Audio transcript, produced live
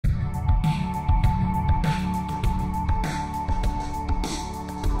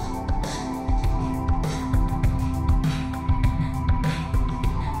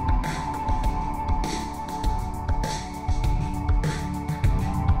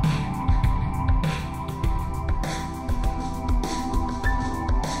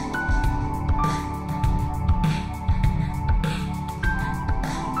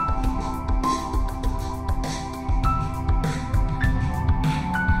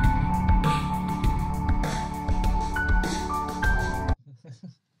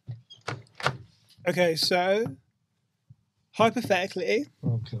Okay, so hypothetically,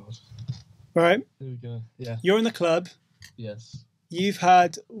 Oh god. right? Here we go. Yeah. You're in the club. Yes. You've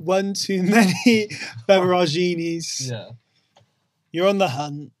had one too many beveraginis. Yeah. You're on the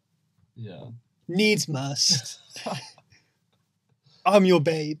hunt. Yeah. Needs must. I'm your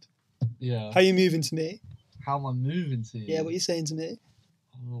babe. Yeah. How you moving to me? How am I moving to you? Yeah, what you saying to me?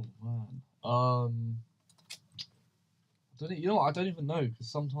 Oh man. You know what? I don't even know because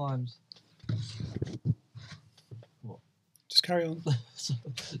sometimes. What? Just carry on.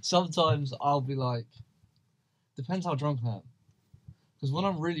 Sometimes I'll be like, depends how drunk I am. Because when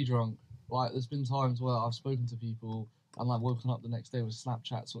I'm really drunk, like there's been times where I've spoken to people and like woken up the next day with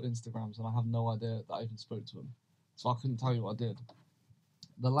Snapchats or Instagrams and I have no idea that I even spoke to them. So I couldn't tell you what I did.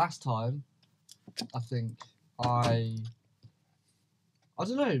 The last time, I think I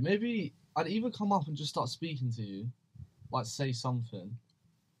don't know, maybe I'd either come up and just start speaking to you, like say something,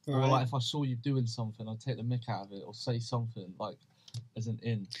 or like if I saw you doing something, I'd take the mick out of it or say something like as an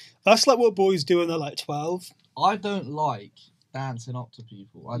in. That's like what boys do when they're like 12. I don't like dancing up to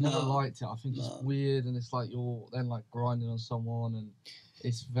people. I never No. liked it. I think it's weird and it's like you're then like grinding on someone and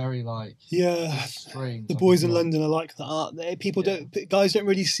it's very like strange. The like, boys in London are like that, aren't they? Guys don't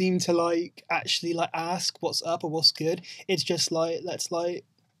really seem to like actually like ask what's up or what's good. It's just like let's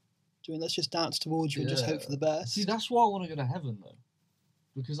just dance towards you and just hope for the best. See, that's why I want to go to heaven though,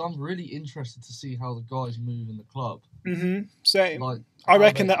 because I'm really interested to see how the guys move in the club. Same. Like, I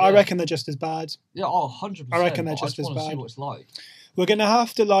reckon they're just as bad. Yeah, 100%. I reckon they're just as bad. See what it's like. We're gonna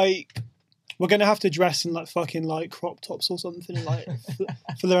have to dress in like fucking like crop tops or something, and like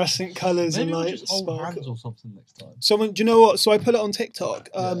fluorescent colours and like just hold hands or something next time. Someone, do you know what? So I put it on TikTok.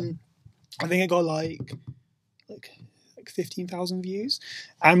 I think it got like 15,000 views,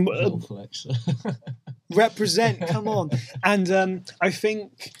 and represent. Come on, and I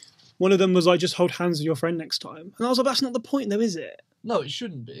think one of them was like, just hold hands with your friend next time, and I was like, that's not the point, though, is it? No, it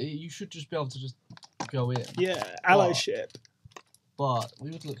shouldn't be. You should just be able to just go in. Yeah, allyship. But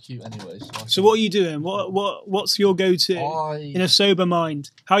we would look cute anyway. So what are you doing? What's your go-to in a sober mind?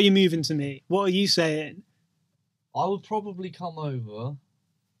 How are you moving to me? What are you saying? I would probably come over,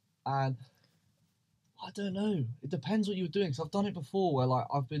 and I don't know. It depends what you were doing. Because I've done it before, where like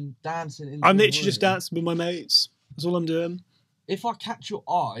I've been dancing. I'm literally just dancing with my mates. That's all I'm doing. If I catch your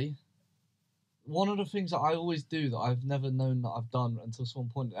eye, one of the things that I always do that I've never known that I've done until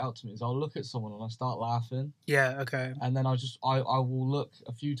someone pointed it out to me is I'll look at someone and I start laughing. Yeah, okay. And then I will look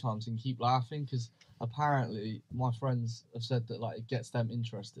a few times and keep laughing because apparently my friends have said that like it gets them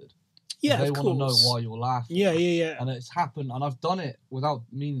interested. Yeah, they of want to know course. why you're laughing. Yeah. And it's happened, and I've done it without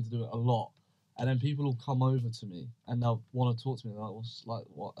meaning to do it a lot. And then people will come over to me and they'll want to talk to me. They're like,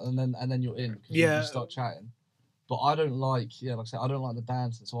 what? And then you're in because you just start chatting. But I don't like, like I said, I don't like the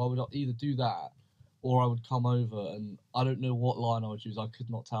dancing. So I would either do that or I would come over, and I don't know what line I would use. I could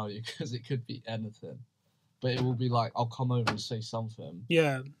not tell you because it could be anything. But it will be like, I'll come over and say something.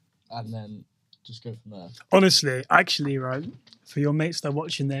 Yeah. And then just go from there. Honestly, actually, right, for your mates that are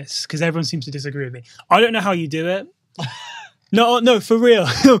watching this, because everyone seems to disagree with me, I don't know how you do it. No, for real.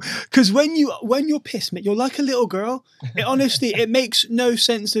 Because when you're pissed, mate, you're like a little girl. It makes no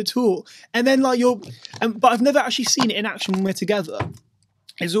sense at all. And then like but I've never actually seen it in action when we're together.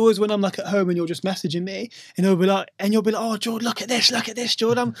 It's always when I'm like at home and you're just messaging me, and you'll be like, oh, Jord, look at this,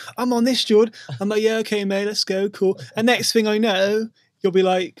 Jord. I'm on this, Jord. I'm like, yeah, okay, mate, let's go, cool. And next thing I know, you'll be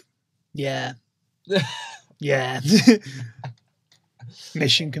like, yeah.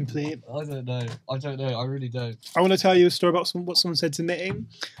 Mission complete. I don't know. I really don't. I want to tell you a story about what someone said to me.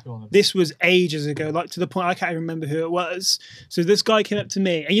 Go on. This was ages ago, like to the point I can't even remember who it was. So this guy came up to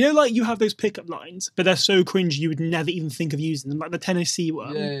me, and you know, like you have those pickup lines, but they're so cringy you would never even think of using them, like the Tennessee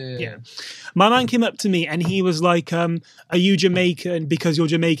one. Yeah. My man came up to me, and he was like, "Are you Jamaican? Because you're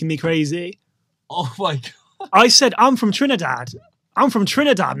Jamaican me crazy." Oh my god! I said, "I'm from Trinidad. I'm from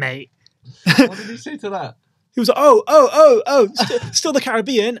Trinidad, mate." What did he say to that? He was like, oh, still the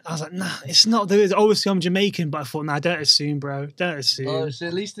Caribbean. I was like, nah, it's not. Obviously, I'm Jamaican, but I thought, nah, don't assume, bro. Don't assume. Oh, so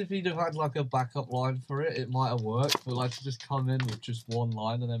at least if he'd have had like a backup line for it, it might have worked. But like to just come in with just one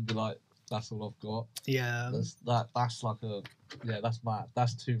line and then be like, that's all I've got. Yeah. That's like that's mad.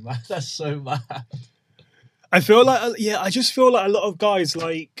 That's too mad. That's so mad. I just feel like a lot of guys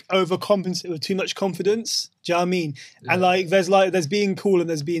like overcompensate with too much confidence. Do you know what I mean? Yeah. And there's being cool and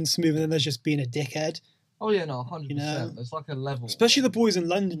there's being smooth and then there's just being a dickhead. Oh yeah, no, 100%. You know? It's like a level. Especially the boys in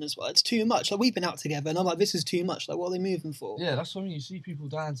London as well. It's too much. Like we've been out together and I'm like, this is too much. Like what are they moving for? Yeah, that's what I mean. You see people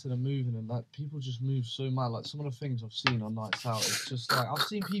dancing and moving and like people just move so mad. Like some of the things I've seen on nights out, it's just like I've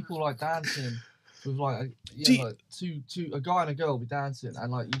seen people like dancing with like a guy and a girl be dancing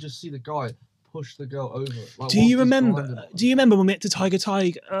and like you just see the guy push the girl over. Like, Do you whilst he's remember? grinding her. Do you remember when we went to Tiger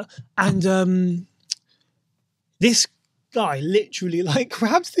and this guy literally like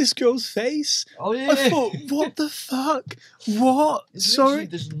grabbed this girl's face? Oh yeah. I thought, what the fuck? What? It's Sorry.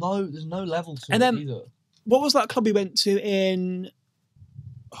 literally- there's no level to And it then- either. What was that club we went to in?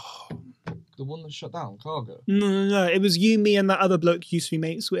 The one that shut down, Cargo. No. It was you, me, and that other bloke you used to be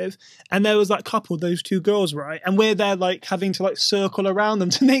mates with. And there was that couple, those two girls, right? And we're there like having to like circle around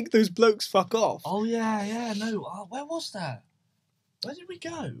them to make those blokes fuck off. Oh yeah, no. Where was that? Where did we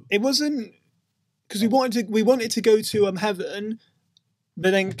go? It wasn't because we wanted to go to Heaven,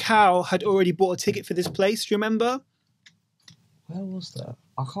 but then Cal had already bought a ticket for this place. Do you remember? Where was that?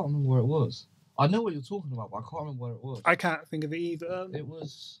 I can't remember where it was. I know what you're talking about, but I can't remember where it was. I can't think of it either. It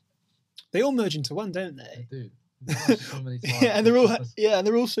was. They all merge into one, don't I they? do. We've done it so many times. Yeah, and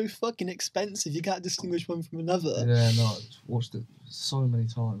they're all so fucking expensive. You can't distinguish one from another. Yeah, no, I've watched it so many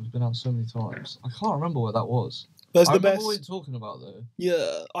times. Been out so many times. I can't remember where that was. That's I the remember best. what you're talking about though.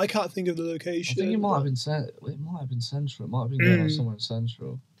 Yeah, I can't think of the I location. think it might have been It might have been Central. It might have been going on somewhere in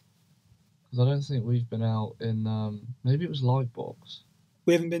Central. Because I don't think we've been out in. Maybe it was Lightbox.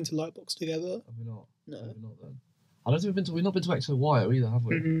 We haven't been to Lightbox together. Have we not? No. Maybe not then. I don't think we've not been to XOY either, have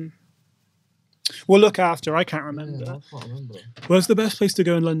we? Mm-mm. We'll look after. I can't remember. Yeah, I can't remember. Where's the best place to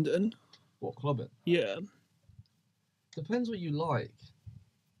go in London? What clubbing? Yeah. Depends what you like.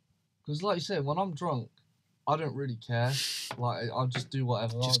 Because, like you said, when I'm drunk, I don't really care. Like, I'll just do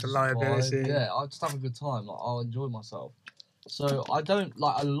whatever. Just I'll a liability. vibe. Yeah, I'll just have a good time. Like, I'll enjoy myself. So I don't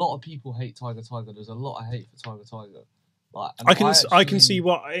like. A lot of people hate Tiger. There's a lot of hate for Tiger. Like, and I can see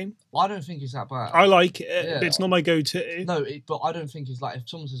why. I don't think it's that bad. I like it, Yeah. but it's not my go-to. No, but I don't think it's like if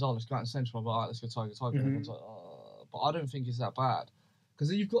someone says, "Oh, let's go out in Central," I'm like, "All right, let's go Tiger." Mhm. Everyone's like, but I don't think it's that bad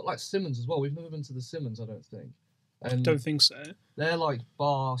because you've got like Simmons as well. We've never been to the Simmons, I don't think. And Don't think so. they're like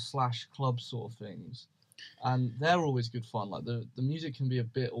bar/club sort of things, and they're always good fun. Like the music can be a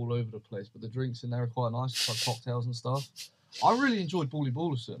bit all over the place, but the drinks in there are quite nice, it's like cocktails and stuff. I really enjoyed Bully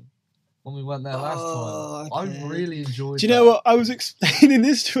Ballerson when we went there last time. Okay. I really enjoyed. Do you know what? I was explaining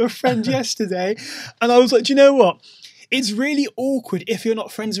this to a friend yesterday, and I was like, "Do you know what? It's really awkward if you're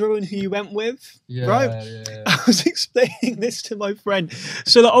not friends with everyone who you went with, Yeah, right?" yeah. I was explaining this to my friend.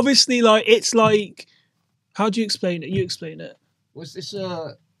 So like, obviously, like it's like, how do you explain it? You explain it. Well, it's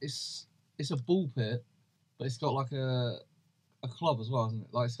a ball pit, but it's got like a club as well, isn't it?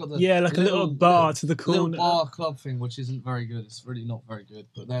 Like it's got Yeah, like a little bar to the little corner. bar club thing, which isn't very good. It's really not very good.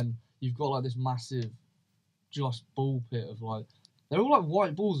 But then you've got like this massive, just ball pit of like they're all like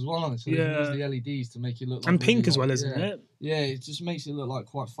white balls as well, aren't they? So Yeah. they can use the LEDs to make it look like And really pink as like- well, isn't yeah. it? Yeah, it just makes it look like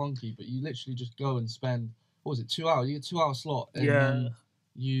quite funky. But you literally just go and spend what was it, 2 hours? You get 2 hour slot, and Yeah. then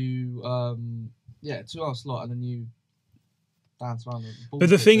you 2 hour slot, and then you dance around the ball But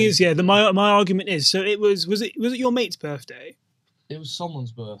the pit, thing is, basically. my argument is, so it was it your mate's birthday? It was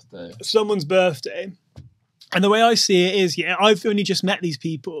someone's birthday. Someone's birthday. And the way I see it is, I've only just met these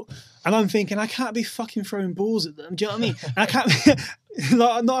people, and I'm thinking I can't be fucking throwing balls at them. Do you know what I mean? I can't be,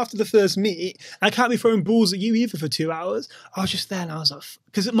 like, not after the first meet. I can't be throwing balls at you either for 2 hours. I was just there, and I was like,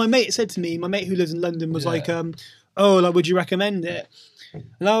 because my mate said to me, my mate who lives in London was like, "Oh, like, would you recommend it?"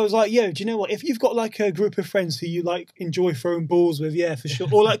 And I was like, "Yo, do you know what? If you've got like a group of friends who you like enjoy throwing balls with, yeah, for sure.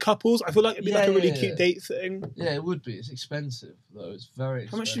 Or like couples, I feel like it'd be like a really cute date thing." Yeah, it would be. It's expensive though. It's very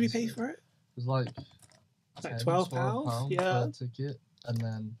expensive. How much did we pay for it? It was like Like 10, £12, yeah. per ticket, and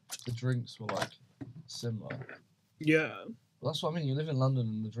then the drinks were like similar. Yeah. Well, that's what I mean. You live in London,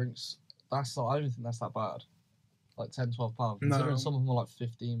 and the drinks. That's like, I don't think that's that bad. Like £10, £12. Considering No. some of them were like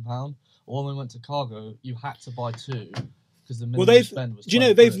 £15. Or when we went to Cargo, you had to buy two because the Well, minimum spend was. do you know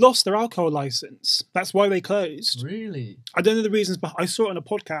 20 they've quid. lost their alcohol license? That's why they closed. Really? I don't know the reasons, but I saw it on a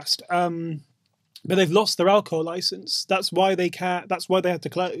podcast. But they've lost their alcohol license. That's why they can't. That's why they had to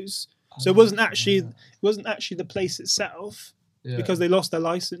close. So it wasn't actually the place itself because they lost their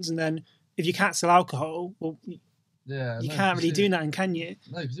license. And then if you can't sell alcohol, well, you can't really do nothing, can you?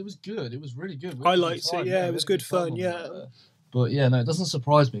 No, because it was good. It was really good. I liked it. Yeah, it was good fun. Yeah. But yeah, no, it doesn't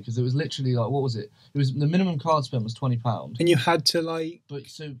surprise me because it was literally like, what was it? It was the minimum card spend was £20. And you had to like. But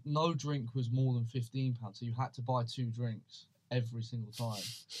so no drink was more than £15, so you had to buy 2 drinks every single time.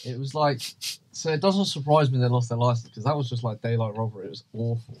 It was like, so it doesn't surprise me they lost their license because that was just like daylight robbery. It was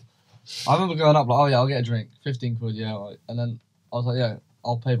awful. I remember going up like, oh yeah, I'll get a drink, 15 quid, yeah, right. And then I was like, yeah,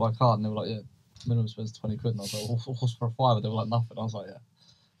 I'll pay by card, and they were like, yeah, minimum spend's 20 quid, and I was like, well, what's for a fiver? They were like, nothing. I was like, yeah,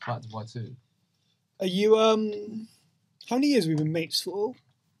 I had to buy 2. Are you How many years have we been mates for?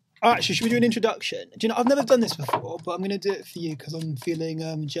 Oh, actually, should we do an introduction? Do you know, I've never done this before, but I'm going to do it for you because I'm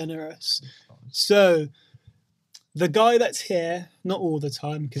feeling generous. So, The guy that's here, not all the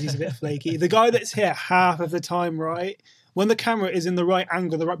time because he's a bit flaky. The guy that's here half of the time, right? When the camera is in the right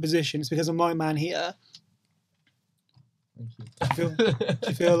angle, the right position, it's because of my man here. Thank you. Do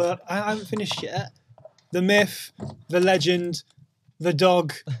you feel that? I haven't finished yet. The myth, the legend, the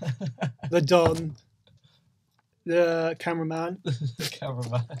dog, the don, the cameraman, The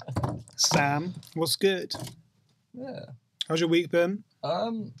cameraman. Sam. What's good? Yeah. How's your week been?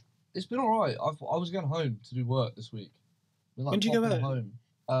 It's been alright. I was going home to do work this week. Been, like, When did you go home?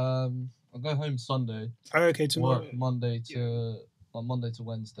 I'll go home Sunday. Oh, okay, tomorrow. Work Monday to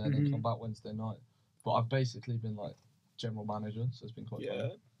Wednesday, and then come back Wednesday night. But I've basically been like general manager, so it's been quite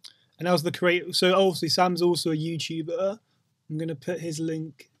fun. And how's the creator? So obviously Sam's also a YouTuber. I'm gonna put his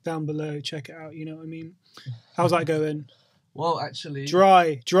link down below. Check it out. You know what I mean? How's that going? Well, actually,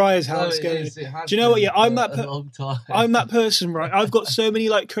 dry is how it's going. Do you know what? Yeah, I'm that person, right? I've got so many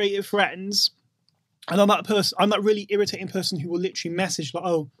like creative friends, and I'm that person. I'm that really irritating person who will literally message like,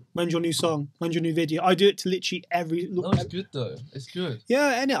 "Oh, when's your new song? When's your new video?" I do it to literally every. No, it's good though. It's good.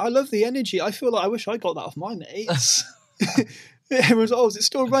 Yeah, and I love the energy. I feel like I wish I got that off my mates. Everyone's like, "Oh, is it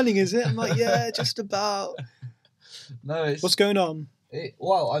still running? Is it?" I'm like, "Yeah, just about." No, it's what's going on?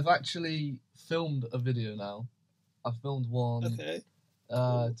 Well, I've actually filmed a video now. I filmed one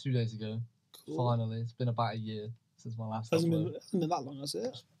 2 days ago. Cool. Finally, it's been about a year since my last. Hasn't been that long, has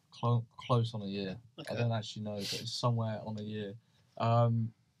it? Close on a year. Okay. I don't actually know, but it's somewhere on a year.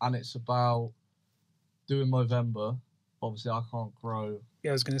 And it's about doing Movember. Obviously, I can't grow.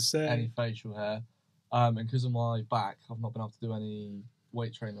 Yeah, I was gonna say any facial hair. And because of my back, I've not been able to do any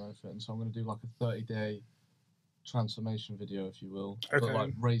weight training or anything. So I'm gonna do like a 30-day transformation video, if you will, but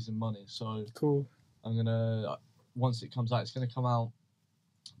like raising money. So cool. I'm gonna once it comes out, it's gonna come out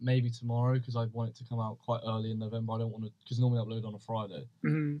maybe tomorrow because I want it to come out quite early in November. I don't want to because normally I upload on a Friday,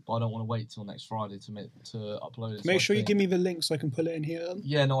 but I don't want to wait till next Friday to upload it. Make sure you give me the link so I can put it in here.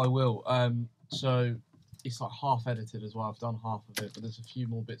 Yeah, no, I will. So it's like half edited as well. I've done half of it, but there's a few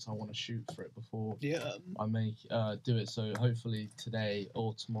more bits I want to shoot for it before I do it. So hopefully today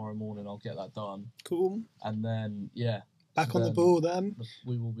or tomorrow morning I'll get that done. Cool. And then back on the ball then.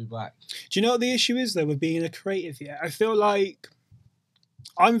 We will be back. Do you know what the issue is though with being a creative? Yeah, I feel like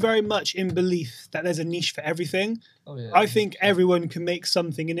I'm very much in belief that there's a niche for everything. Oh yeah. I think everyone can make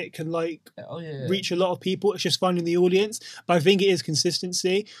something and it can reach a lot of people. It's just finding the audience. But I think it is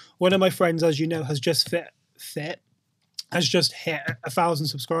consistency. One of my friends, as you know, has just hit 1,000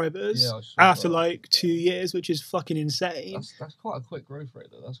 subscribers after like 2 years, which is fucking insane. That's quite a quick growth rate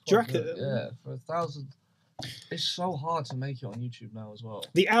though. That's quite do you reckon? Good. Yeah, for 1,000. It's so hard to make it on YouTube now as well.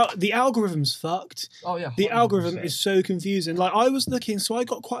 The algorithm's fucked. Oh yeah. 100%. The algorithm is so confusing. Like I was looking, so I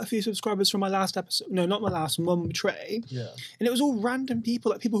got quite a few subscribers from my last episode. No, not my last, Mum Tray. Yeah. And it was all random people,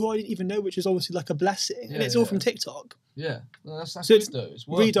 like people who I didn't even know, which is obviously like a blessing. Yeah, and it's all from TikTok. Yeah. No, that's so good it's though. It's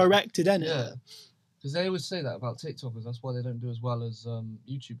redirected, isn't it? Yeah. Because they always say that about TikTokers. That's why they don't do as well as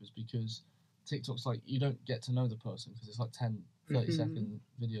YouTubers, because TikTok's like you don't get to know the person because it's like 10, 30-second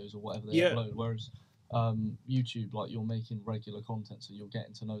videos or whatever they upload. Whereas YouTube, like you're making regular content, so you're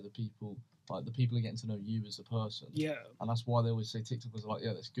getting to know the people. Like the people are getting to know you as a person. Yeah. And that's why they always say TikTokers are like,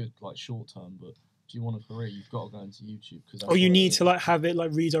 yeah, that's good, like short term, but if you want a career, you've got to go into YouTube. Or you need to like have it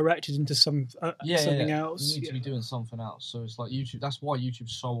like redirected into something else. You need to be doing something else. So it's like YouTube. That's why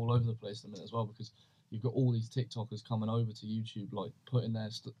YouTube's so all over the place at the minute as well, because you've got all these TikTokers coming over to YouTube, like putting their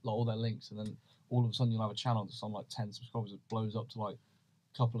all their links, and then all of a sudden you'll have a channel that's on like 10 subscribers that blows up to like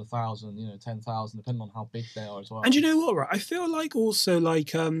a couple of thousand, 10,000, depending on how big they are as well. And you know what, right? I feel like also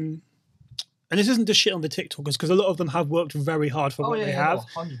like and this isn't to shit on the TikTokers because a lot of them have worked very hard for what they have.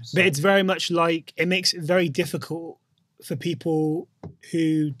 100%. But it's very much like it makes it very difficult for people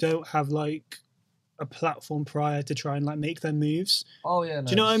who don't have like a platform prior to try and like make their moves. Oh yeah, no, do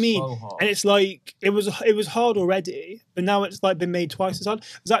you know what I mean? So hard. And it's like it was hard already, but now it's like been made twice as hard.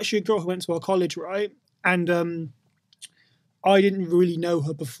 There's actually a girl who went to our college, right? And I didn't really know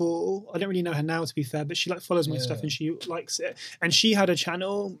her before. I don't really know her now, to be fair, but she like follows my stuff and she likes it. And she had a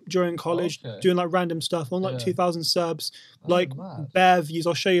channel during college doing like random stuff on like 2,000 subs, like bare views.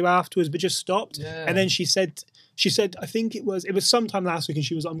 I'll show you afterwards, but just stopped. Yeah. And then she said, I think it was sometime last week, and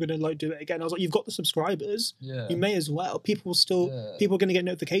she was like, I'm gonna like do it again. I was like, you've got the subscribers. Yeah. You may as well. People are gonna get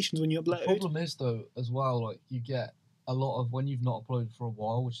notifications when you upload. The problem is though, as well, like you get a lot of when you've not uploaded for a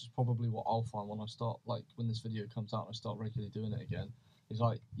while, which is probably what I'll find when I start, like when this video comes out and I start regularly doing it again. It's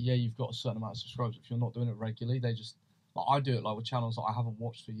like, yeah, you've got a certain amount of subscribers. If you're not doing it regularly, they just like I do it like with channels that I haven't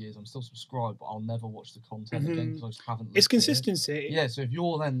watched for years. I'm still subscribed, but I'll never watch the content again because I just haven't. It's consistency. Yeah, so if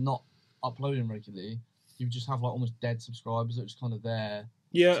you're then not uploading regularly, you just have like almost dead subscribers that are just kind of there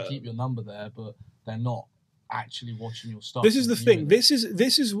to keep your number there, but they're not actually watching your stuff. This is the thing. It.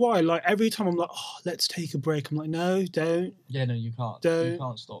 This is why, like, every time I'm like, oh, let's take a break. I'm like, no, don't. Yeah, no, you can't. Don't. You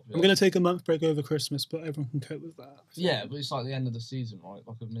can't stop. Yeah. I'm gonna take a month break over Christmas, but everyone can cope with that. Yeah, but it's like the end of the season, right?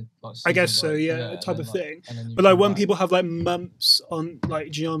 Like a mid. Like I guess so. break. Yeah, type of thing. But like when people have like months on,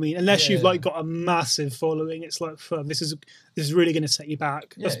 like, do you know what I mean? Unless you've like got a massive following, it's like, fuck, this is really gonna set you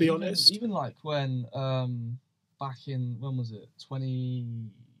back. Let's be honest. Even like when back in, when was it?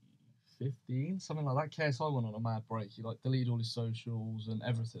 2015, something like that. KSI went on a mad break. He like deleted all his socials and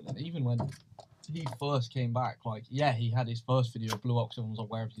everything. And even when he first came back, like, yeah, he had his first video blew up because everyone was like,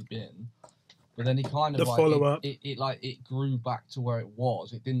 where have you been? But then he kind of it grew back to where it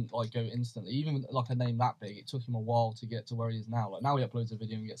was. It didn't like go instantly. Even with, like, a name that big, it took him a while to get to where he is now. Like now he uploads a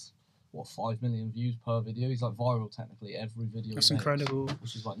video and gets 5 million views per video. He's like viral technically every video. That's incredible.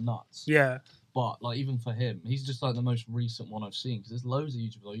 Which is like nuts. Yeah. But like even for him, he's just like the most recent one I've seen, because there's loads of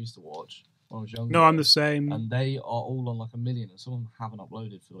YouTubers I used to watch when I was younger. No, I'm the same. And they are all on like 1 million, and some of them haven't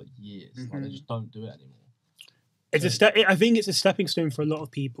uploaded for like years. Like they just don't do it anymore. It's I think it's a stepping stone for a lot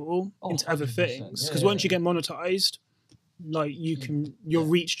of people into other things, because once you get monetized, like your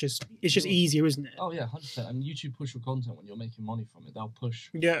reach it's just easier, isn't it? Oh yeah, 100%. And YouTube push your content when you're making money from it. They'll push.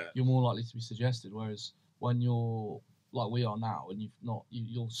 Yeah. You're more likely to be suggested. Whereas when you're like we are now, and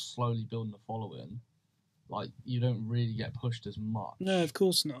you're slowly building a following, like you don't really get pushed as much. No, of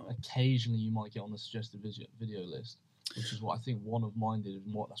course not. Occasionally you might get on the suggested video list, which is what I think one of mine did,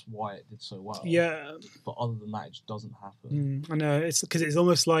 and that's why it did so well. Yeah. But other than that, it just doesn't happen. I know, it's because it's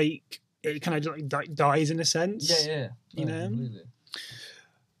almost like it kind of like dies in a sense. Yeah. You know. Completely.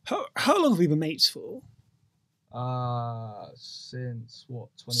 How long have we been mates for? Since what?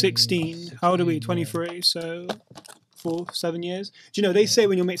 16. How old are we? 23. Yeah. So 7 years. Do you know they say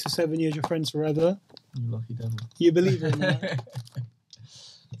when you're mates for 7 years, you're friends forever? You lucky devil. You believe in that?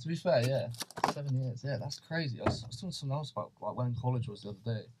 To be fair, yeah, 7 years. Yeah, that's crazy. I was doing something else about like when college was the other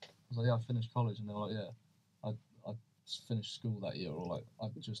day. I was like, yeah, I finished college, and they were like, yeah, I just finished school that year, or like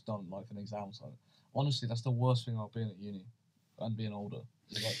I've just done like an exam or something. Honestly, that's the worst thing about being at uni and being older.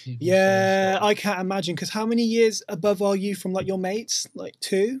 Like, people I can't imagine, because how many years above are you from like your mates? Like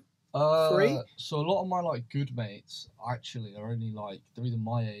 2? 3? So a lot of my like good mates actually are only like, they're either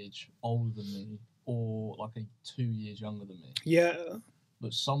my age, older than me, or like 2 years younger than me. Yeah.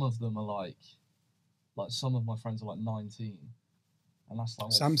 But some of them are like some of my friends are like 19, and that's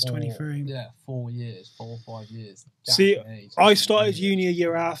like Sam's 23. Yeah, 4 years, 4 or 5 years. See, I started uni a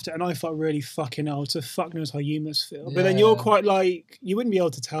year after, and I felt really fucking old. So fuck knows how you must feel. Yeah. But then you're quite like, you wouldn't be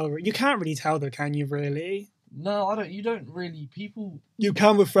able to tell. You can't really tell though, can you? Really? No, I don't. You don't really. People. You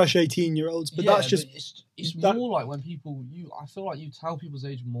can with fresh 18-year-olds, but that's just. It's more like when people. I feel like you tell people's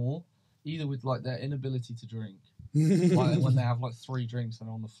age more, either with like their inability to drink, like when they have like 3 drinks and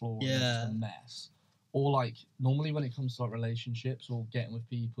they're on the floor and it's just a mess, or like normally when it comes to like relationships or getting with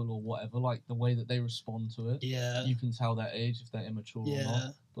people or whatever, like the way that they respond to it. Yeah. You can tell their age if they're immature or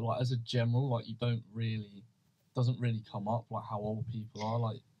not. But like as a general, like you don't really, doesn't really come up like how old people are.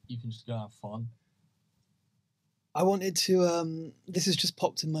 Like you can just go have fun. I wanted to, this has just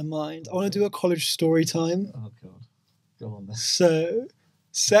popped in my mind. I want to do a college story time. Oh, God. Go on then. So,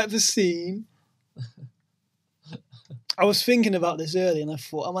 set the scene. I was thinking about this earlier, and I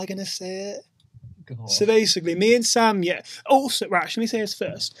thought, am I going to say it? God. So basically, me and Sam, Also, right, actually, let me say this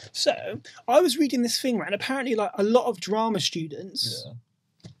first. So, I was reading this thing, right, and apparently, like, a lot of drama students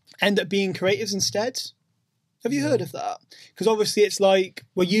end up being creatives instead. Have you heard of that? Because obviously, it's like,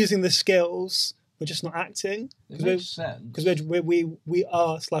 we're using the skills... We're just not acting. It makes sense. Because we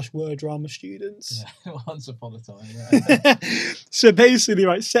are/were drama students. Yeah, once upon a time, So basically,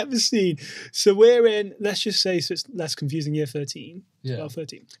 right, set the scene. So we're in, let's just say, so it's less confusing, year 13. Yeah. 12,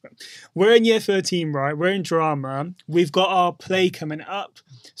 13. Right. We're in year 13, right? We're in drama. We've got our play coming up.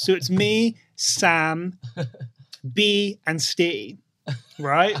 So it's me, Sam, B, and Steve.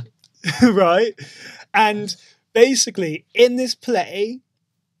 Right? Right? And basically, in this play...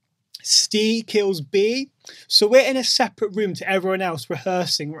 Steve kills B. So we're in a separate room to everyone else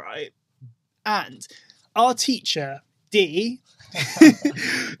rehearsing, right? And our teacher, D,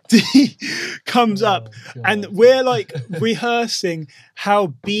 comes up and we're like rehearsing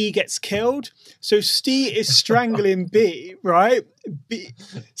how B gets killed. So Steve is strangling B, right?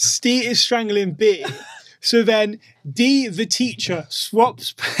 Steve is strangling B. So then D, the teacher,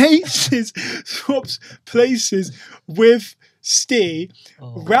 swaps places with Steve,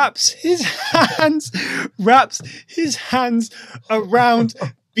 wraps his hands around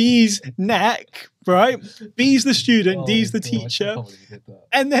B's neck, right? B's the student, D's the teacher,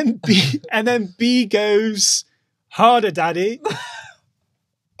 and then B goes, harder, daddy.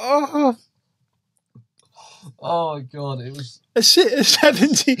 Oh, Oh my god, it was. A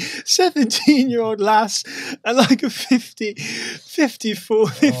 17-year-old lass and like a 54,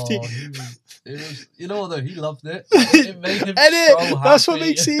 50. Oh, it was. You know what though? He loved it. It made him And so happy. that's what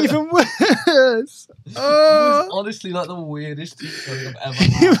makes it even worse. He was honestly like the weirdest teacher I've ever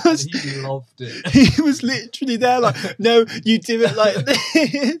had. And he loved it. He was literally there like, no, you do it like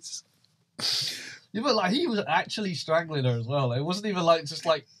this. Yeah, but like he was actually strangling her as well. Like, it wasn't even like just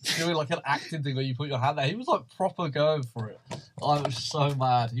like doing like an acting thing where you put your hand there. He was like proper going for it. I was so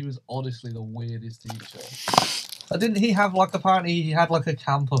mad. He was honestly the weirdest teacher. And didn't he have like apparently he had like a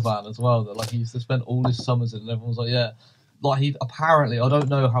camper van as well that like he used to spend all his summers in, and everyone was like, yeah. Like he apparently, I don't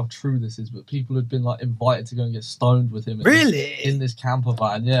know how true this is, but people had been like invited to go and get stoned with him. In this camper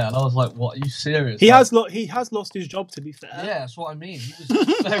van, yeah. And I was like, "What? Are you serious?" He like, has lost his job. To be fair, yeah, that's what I mean. He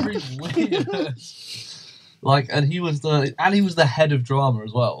was very weird. Like, and he was the head of drama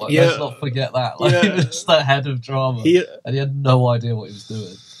as well. Like, let's not forget that. Like, he was the head of drama, and he had no idea what he was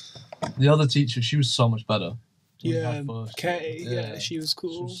doing. The other teacher, she was so much better. Yeah, Katie. Yeah, she was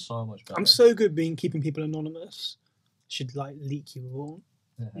cool. She was so much better. I'm so good keeping people anonymous. Should like leak you all.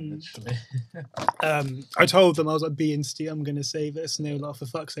 Yeah, literally. I told them I was like, B and Stu, I'm gonna say this, and they were like, for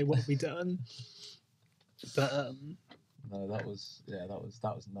fuck's sake, what have we done? But no, that was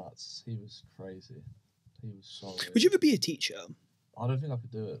nuts. He was crazy. He was so weird. Would you ever be a teacher? I don't think I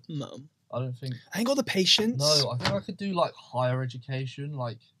could do it. No. I don't think. I ain't got the patience. No, I think I could do like higher education,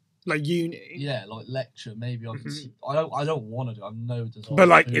 like uni. Yeah, like lecture. Maybe I could. I don't want to do. I've no desire. But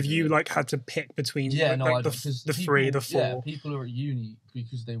like, if you like had to pick between the people, 3, the 4. Yeah, people are at uni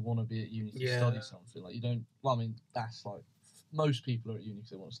because they want to be at uni to study something. Like you don't. Well, I mean, that's like most people are at uni because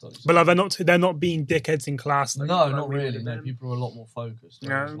they want to study something. But like, they're not being dickheads in class. Like, no, not really. No, people are a lot more focused.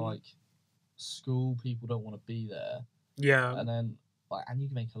 Like school, people don't want to be there. Yeah. And then and you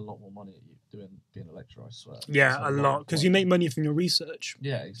can make a lot more money being a lecturer, I swear. Yeah, a lot, because you make money from your research.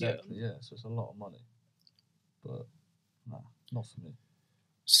 Yeah, exactly. Yeah, so it's a lot of money. But nah, not for me.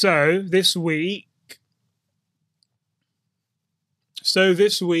 So this week,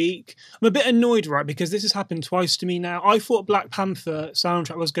 I'm a bit annoyed, right? Because this has happened twice to me now. I thought Black Panther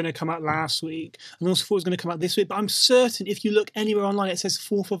soundtrack was going to come out last week, and also thought it was going to come out this week. But I'm certain if you look anywhere online, it says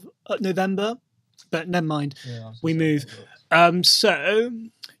 4th of November. But never mind. Yeah, we move. So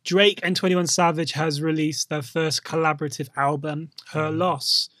Drake and 21 Savage has released their first collaborative album, Her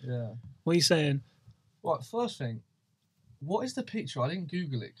Loss. Yeah. What are you saying? Right, first thing, what is the picture? I didn't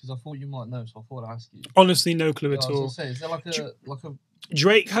Google it because I thought you might know, so I thought I'd ask you. Honestly, no clue at all. I was gonna say, is there like a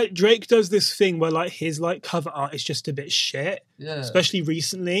Drake does this thing where like his like cover art is just a bit shit. Yeah. Especially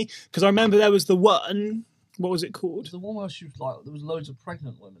recently, because I remember there was the one. What was it called? The one where she was like, there was loads of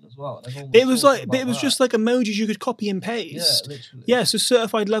pregnant women as well. It was like, but it was just like emojis you could copy and paste. Yeah, literally. Yeah, so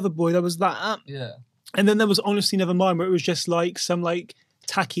Certified Lover Boy, there was that. Yeah. And then there was Honestly Nevermind, where it was just like some like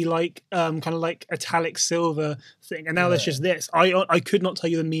tacky like kind of like italic silver thing. And now there's just this. I could not tell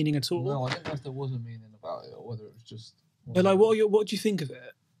you the meaning at all. No, I don't know if there was a meaning about it or whether it was just. But like, what do you think of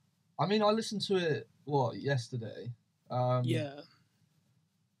it? I mean, I listened to it yesterday. Yeah.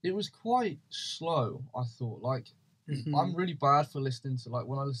 It was quite slow, I thought. Like, I'm really bad for listening to, like,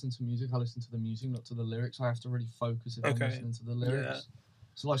 when I listen to music, I listen to the music, not to the lyrics. I have to really focus if I'm listening to the lyrics. Yeah.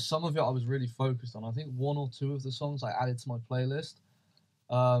 So, like, some of it I was really focused on. I think 1 or 2 of the songs I added to my playlist.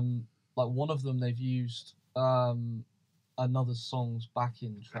 Like, one of them they've used another song's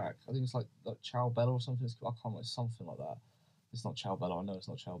backing track. I think it's like Ciao Bella or something. I can't remember, something like that. It's not Ciao Bella. I know it's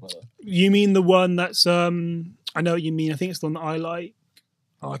not Ciao Bella. You mean the one that's, I know what you mean. I think it's the one that I like.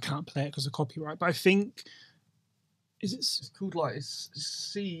 Oh, I can't play it because of copyright, but I think it's called like it's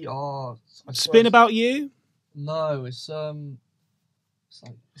CR. Spin About You. No, it's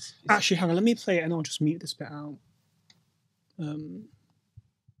actually, hang on. Let me play it, and I'll just mute this bit out.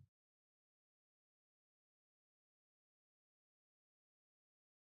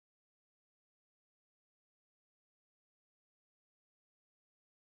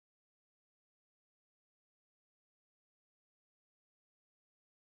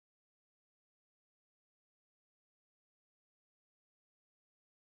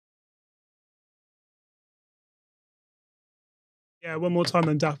 Yeah, one more time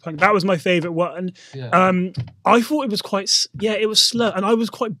on Daft Punk. That was my favourite one. Yeah. I thought it was quite. Yeah, it was slow, and I was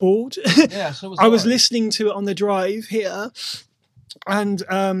quite bored. Yeah, so was I was listening to it on the drive here, and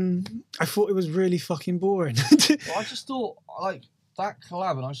I thought it was really fucking boring. Well, I just thought like that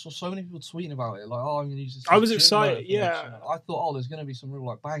collab, and I saw so many people tweeting about it. Like, oh, I'm gonna use this. I was excited. Yeah. I thought, oh, there's gonna be some real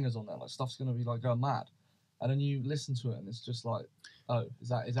like bangers on there. Like stuff's gonna be like going mad, and then you listen to it, and it's just like, oh, is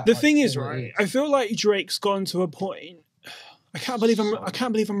that? The thing is, right? I feel like Drake's gotten to a point. I can't believe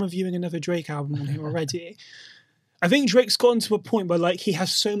I'm reviewing another Drake album on here already. I think Drake's gotten to a point where like he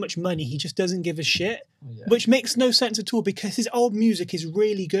has so much money, he just doesn't give a shit, which makes no sense at all because his old music is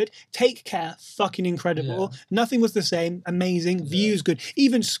really good. Take Care, fucking incredible. Yeah. Nothing Was the Same, amazing. Views good.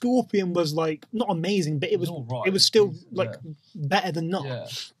 Even Scorpion was like not amazing, but it was still like better than not. Yeah.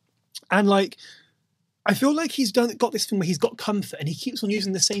 And like, I feel like he's got this thing where he's got comfort and he keeps on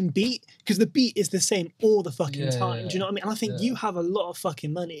using the same beat because the beat is the same all the fucking time. Do you know what I mean? And I think you have a lot of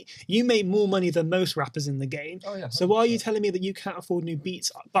fucking money. You make more money than most rappers in the game. Oh, yeah, so why are you telling me that you can't afford new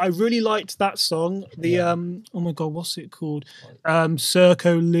beats? But I really liked that song. The oh my god, what's it called?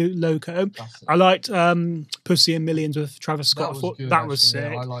 Circo Loco. I liked Pussy and Millions with Travis Scott. That was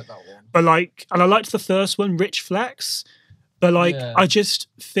sick. Yeah, I like that one. But like, and I liked the first one, Rich Flex. But like, I just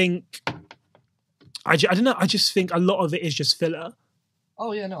think. I don't know. I just think a lot of it is just filler.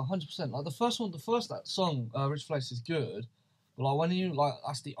 Oh yeah, no, 100%. Like that song, Rich Flex is good. But like when you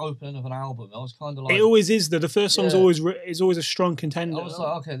that's the opening of an album. I was kind of like, it always is though. The first song's always a strong contender. I was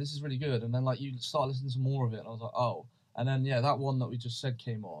like, okay, this is really good. And then like you start listening to more of it, and I was like, oh. And then that one that we just said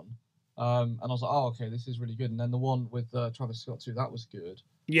came on, and I was like, oh, okay, this is really good. And then the one with Travis Scott too, that was good.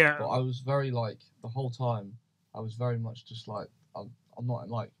 Yeah. But I was very like the whole time, I was very much just like, I'm not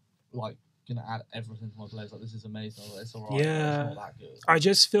like gonna add everything to my playlist. Like this is amazing. Like, it's alright. Yeah, it's not that good. I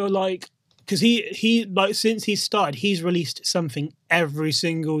just feel like because he like since he started, he's released something every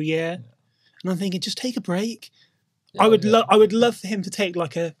single year, and I'm thinking just take a break. I would love for him to take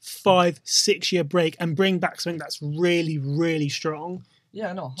like a 5-6 year break and bring back something that's really really strong.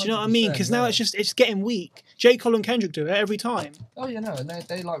 Yeah, no. Do you know what I mean? Because now it's getting weak. J. Cole and Kendrick do it every time. Oh yeah, no, and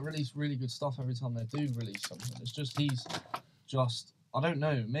they like release really good stuff every time they do release something. It's just he's just. I don't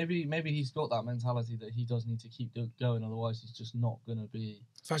know. Maybe he's got that mentality that he does need to keep going, otherwise he's just not gonna be.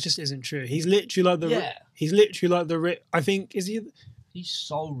 That just isn't true. He's literally like the. He's literally like the rich. I think is he. He's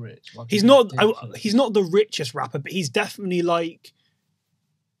so rich. Like, he's not. He's not the richest rapper, but he's definitely like.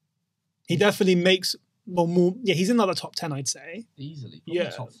 He definitely makes more. Yeah, he's in like the top 10, I'd say. Easily.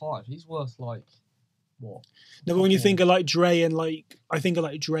 Probably top 5. He's worth like. What? No, but when you think of like Dre and like, I think of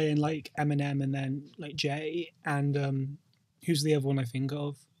like Dre and like Eminem and then like Jay and who's the other one I think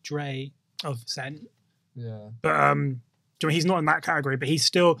of? Dre of Cent. Yeah. But he's not in that category, but he's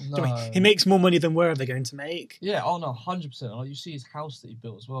still he makes more money than we're ever going to make. Yeah, oh no, 100%. Like you see his house that he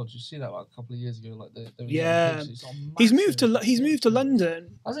built as well. Did you see that like a couple of years ago? Like he's moved to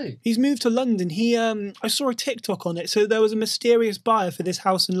London. Has he? He's moved to London. I saw a TikTok on it. So there was a mysterious buyer for this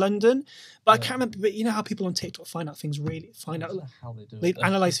house in London, but I can't remember. But you know how people on TikTok find out how they do it. They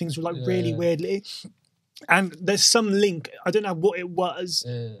analyze things like really weirdly. And there's some link, I don't know what it was.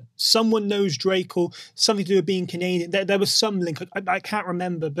 Someone knows Drake or something to do with being Canadian. There was some link, I can't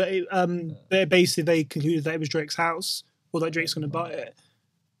remember, but basically they concluded that it was Drake's house or that Drake's going to buy it.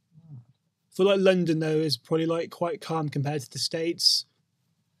 For like London though is probably like quite calm compared to the States.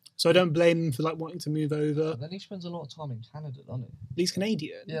 So I don't blame him for like wanting to move over. And then he spends a lot of time in Canada, doesn't he? He's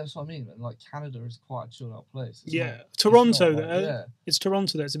Canadian. Yeah, that's what I mean. And like Canada is quite a chilled out place. Toronto though. It's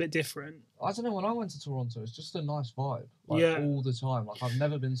Toronto though. It's a bit different. I don't know. When I went to Toronto, it's just a nice vibe. Like all the time. Like I've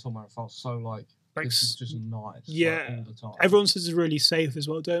never been somewhere and felt so like this is just nice. Yeah. Like, all the time. Everyone says it's really safe as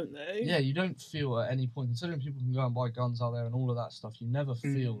well, don't they? Yeah, you don't feel at any point, considering people can go and buy guns out there and all of that stuff, you never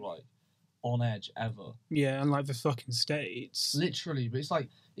feel like on edge ever. Yeah, and like the fucking States. Literally, but it's like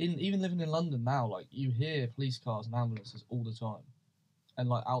even living in London now, like you hear police cars and ambulances all the time, and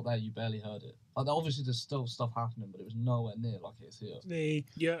like out there you barely heard it. Like obviously there's still stuff happening, but it was nowhere near like it is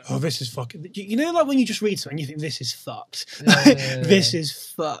here. Oh, this is fucking. You know, like when you just read something, you think this is fucked. Yeah. This is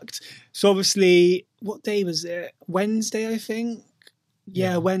fucked. So obviously, what day was it? Wednesday, I think.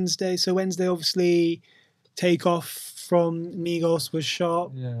 Yeah, Wednesday. So Wednesday, obviously, Takeoff from Migos was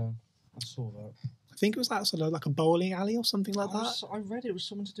shot. Yeah. I saw that. I think it was outside like a bowling alley or something like that. I read it was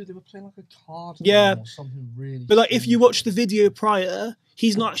something to do. They were playing like a card game or something really. But like, if you watch the video prior,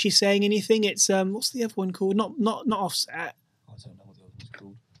 he's not actually saying anything. It's what's the other one called? Not Offset. I don't know what the other one's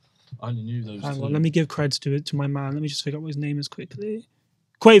called. I only knew those. Hang on, let me give creds to my man. Let me just figure out what his name is quickly.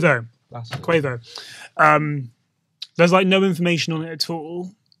 Quavo. That's it. Quavo. There's like no information on it at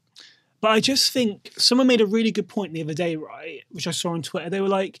all. But I just think someone made a really good point the other day, right? Which I saw on Twitter. They were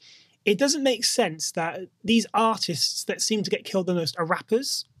like, it doesn't make sense that these artists that seem to get killed the most are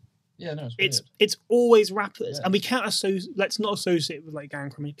rappers. Yeah, no, it's always rappers, and we can't let's not associate with like gang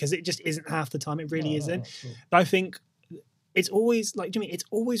crime because it just isn't half the time. It really isn't. Sure. But I think it's always like, do you mean it's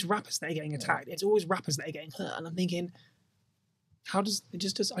always rappers that are getting attacked? It's always rappers that are getting hurt, and I'm thinking, how does it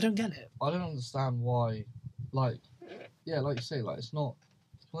just? I don't get it. I don't understand why. Like, yeah, like you say, like it's not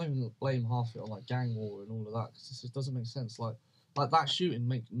can't even blame half of it on like gang war and all of that because it just doesn't make sense. Like that shooting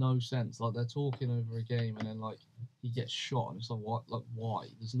makes no sense. Like they're talking over a game and then like he gets shot and it's like what? Like why?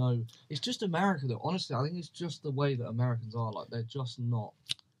 There's no. It's just America though. Honestly, I think it's just the way that Americans are. Like they're just not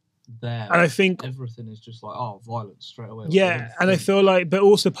there. And I think everything is just like violence straight away. Like, yeah, and I feel like, but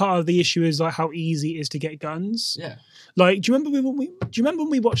also part of the issue is like how easy it is to get guns. Yeah. Like, do you remember when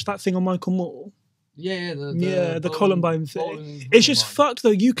we watched that thing on Michael Moore? Yeah, the Columbine thing. It's just fucked though.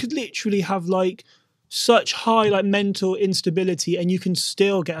 You could literally have like such high like mental instability, and you can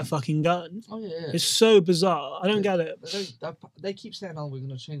still get a fucking gun. Oh yeah. It's so bizarre. I don't get it. They keep saying, "Oh, we're going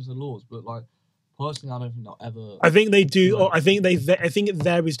to change the laws," but like personally, I don't think they'll ever. I think they do. Or I think it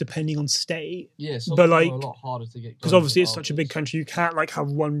varies depending on state. Yeah, some but like are a lot harder to get because obviously it's such a big country. You can't like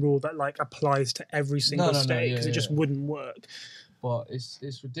have one rule that like applies to every single state because it just wouldn't work. But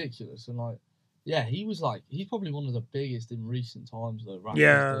it's ridiculous and like. Yeah, he's probably one of the biggest in recent times though. Rappers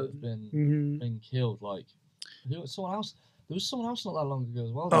that have been killed. Like, there was someone else not that long ago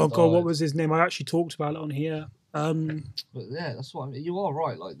as well. Oh god, what was his name? I actually talked about it on here. But yeah, that's what I mean. You are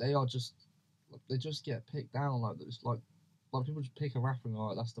right. Like they just get picked down. Like it's like people just pick a rapper and go,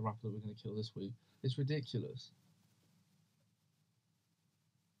 alright, that's the rapper that we're going to kill this week. It's ridiculous.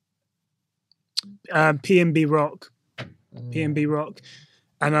 PNB Rock,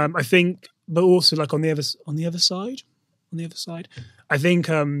 and I think. But also, like on the other side, I think,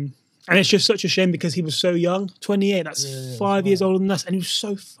 and it's just such a shame because he was so young, 28. That's 5 years older than us, and he was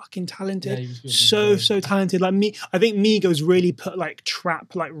so fucking talented, so talented. Like me, I think Migos really put like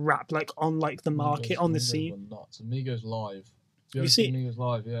trap, like rap, like on like the market on the scene. Migos live. You see Migos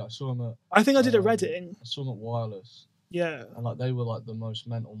live? Yeah, I saw him at. I think I did at Reading. I saw him at Wireless. Yeah, and like they were like the most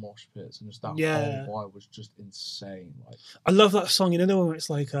mental mosh pits, and just that whole vibe was just insane. Like I love that song. You know the one where it's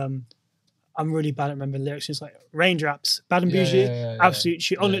like I'm really bad at remembering lyrics. It's like Raindrops, Bad and Bougie, absolute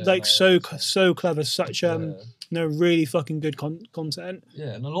shit. On it, like so clever, such really fucking good content. Yeah,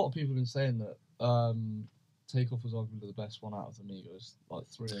 and a lot of people have been saying that Takeoff was arguably the best one out of the Migos, like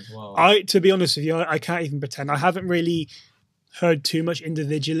 3 as well. To be honest with you, I can't even pretend. I haven't really heard too much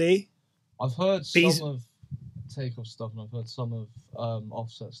individually. I've heard some of Takeoff stuff, and I've heard some of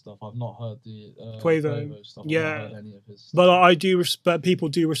Offset stuff. I've not heard the Quavo stuff. Yeah, I've not heard any of his stuff. But I do respect. People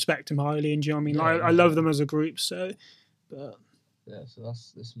do respect him highly, and do you know what I mean? I love them as a group. So, but yeah, so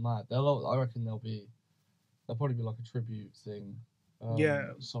it's mad. I reckon there'll probably be like a tribute thing.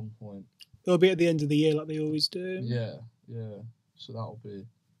 At some point. It'll be at the end of the year, like they always do. Yeah. So that'll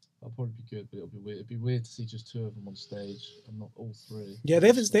probably be good, but it'll be weird. It'd be weird to see just 2 of them on stage and not all 3. Yeah, they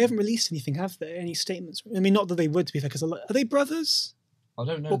haven't released anything, have they? Any statements? I mean, not that they would, to be fair, because are they brothers? I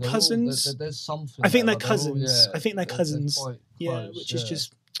don't know. Or cousins? There's something. I think they're cousins. I think they're cousins. Quite close, which is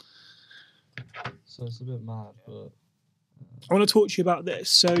just. So it's a bit mad, but. I want to talk to you about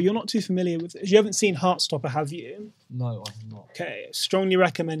this. So you're not too familiar with this. You haven't seen Heartstopper, have you? No, I have not. Okay, strongly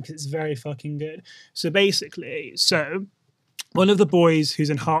recommend because it's very fucking good. So basically, one of the boys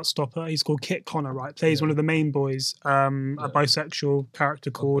who's in Heartstopper, he's called Kit Connor, right? Plays one of the main boys, a bisexual character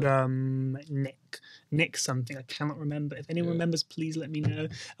called Nick something. I cannot remember. If anyone remembers, please let me know.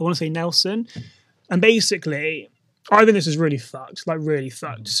 I want to say Nelson. And basically, I think this is really fucked, like really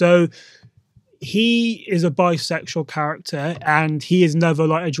fucked. So he is a bisexual character, and he has never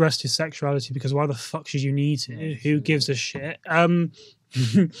like addressed his sexuality because why the fuck should you need to? Who gives a shit?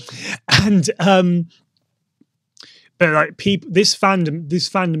 But like people, this fandom,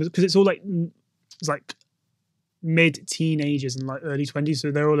 because it's all like mid-teenagers and like early 20s, so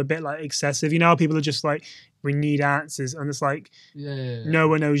they're all a bit like excessive. You know how people are just like, we need answers, and it's like no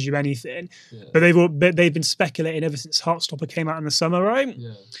one owes you anything. Yeah. But they've been speculating ever since Heartstopper came out in the summer, right?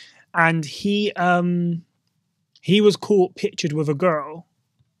 Yeah. And he was caught pictured with a girl.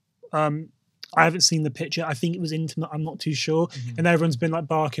 I haven't seen the picture. I think it was intimate. I'm not too sure. Mm-hmm. And everyone's been like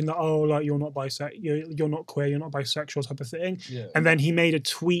barking that, oh, like you're not bisexual, you're not queer, you're not bisexual type of thing. Yeah. And then he made a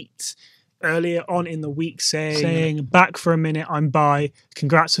tweet earlier on in the week saying, back for a minute, I'm bi.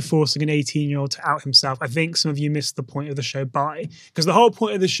 Congrats for forcing an 18-year-old to out himself. I think some of you missed the point of the show bi. Because the whole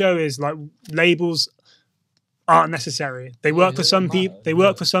point of the show is like labels aren't necessary. They work for some people. They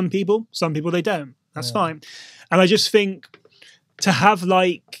work for some people they don't. That's fine. And I just think to have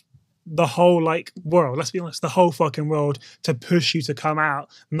like the whole like world, let's be honest, the whole fucking world to push you to come out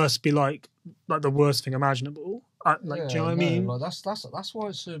must be like the worst thing imaginable. Do you know what I mean? Like that's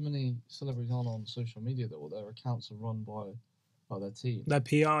why so many celebrities aren't on social media though. Their accounts are run by their team, their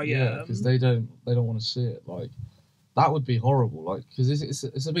PR, because they don't want to see it. Like that would be horrible. Like because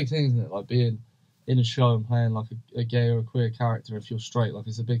it's a big thing, isn't it? Like being in a show and playing like a gay or a queer character if you're straight. Like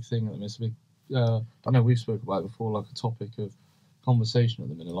it's a big thing. It's a big. I know we've spoken about it before, like a topic of conversation at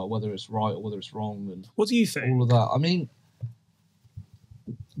the minute, like whether it's right or whether it's wrong, and What do you think? all of that. I mean,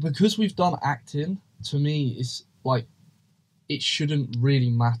 because we've done acting, to me, it's like it shouldn't really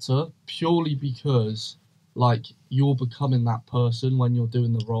matter, purely because like you're becoming that person when you're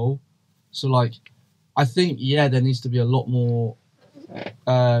doing the role. So like, I think there needs to be a lot more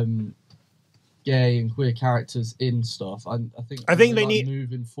gay and queer characters in stuff. I think they need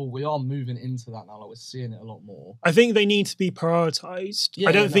moving forward. We are moving into that now. Like we're seeing it a lot more. I think they need to be prioritized. Yeah,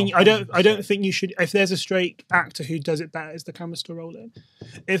 I don't think you should. If there's a straight actor who does it better, is the camera still rolling?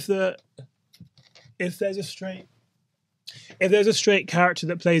 If there's a straight character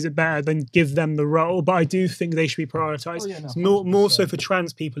that plays it better, then give them the role. But I do think they should be prioritized. More so for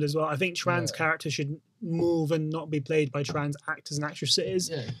trans people as well. I think trans characters should more than not be played by trans actors and actresses.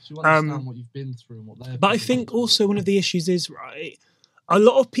 Yeah, so you understand what you've been through and what they're. But I think also one of the issues is, right, a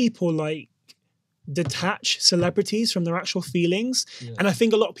lot of people like detach celebrities from their actual feelings, and I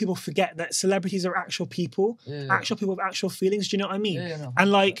think a lot of people forget that celebrities are actual people, actual people with actual feelings. Do you know what I mean?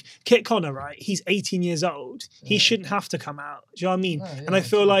 And like Kit Connor, right? He's 18 years old. He shouldn't have to come out. Do you know what I mean? And I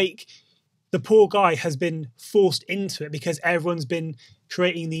feel like the poor guy has been forced into it because everyone's been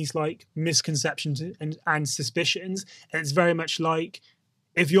creating these like misconceptions and suspicions, and it's very much like,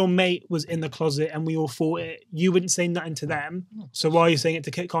 if your mate was in the closet and we all thought it, you wouldn't say nothing to them. So why are you saying it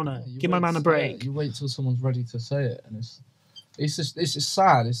to Kit Connor? Give my man a break. You wait till someone's ready to say it, and it's just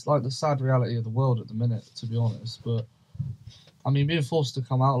sad. It's like the sad reality of the world at the minute, to be honest. But I mean, being forced to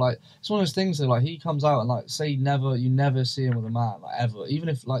come out, like, it's one of those things that, like, he comes out and like say you never see him with a man, like, ever. Even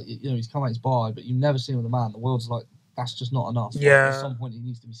if like he's come out, he's bi, but you never see him with a man. The world's like, that's just not enough. Yeah. Like, at some point, he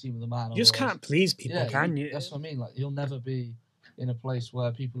needs to be seen with a man. You just can't please people, can you? That's what I mean. Like, he'll never be in a place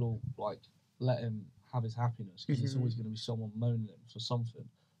where people will like let him have his happiness, because there's always going to be someone moaning him for something.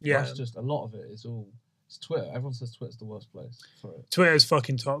 Yeah, that's just a lot of it. It's Twitter. Everyone says Twitter's the worst place for it. Twitter is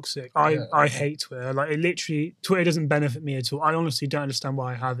fucking toxic. I hate Twitter. Like, it literally, Twitter doesn't benefit me at all. I honestly don't understand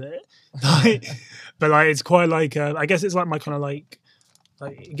why I have it. Like, but like, it's quite like I guess it's like my kind of like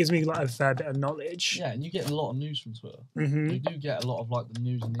it gives me like a fair bit of knowledge. Yeah, and you get a lot of news from Twitter. You do get a lot of like the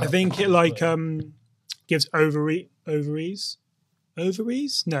news. And I think it like gives overviews. It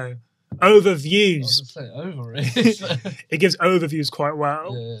gives overviews quite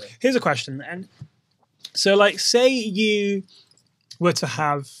well. Here's a question then. So like, say you were to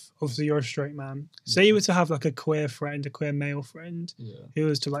have, obviously you're a straight man, say you were to have like a queer friend, a queer male friend who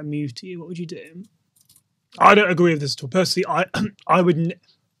was to like move to you, what would you do? I don't agree with this at all. Personally, I would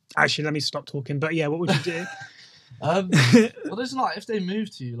actually, let me stop talking, but yeah, what would you do? Well, there's like, if they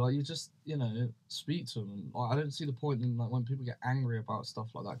move to you, like, you just, speak to them. And, like, I don't see the point in like when people get angry about stuff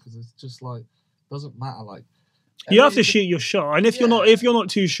like that, because it's just like, doesn't matter. Like, you have to shoot your shot, and if you're not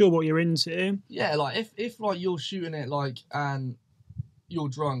too sure what you're into, like if like you're shooting it like and you're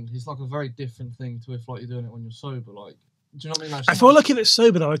drunk, it's like a very different thing to if like you're doing it when you're sober. Like, do you know what I mean? Like, I feel like if it's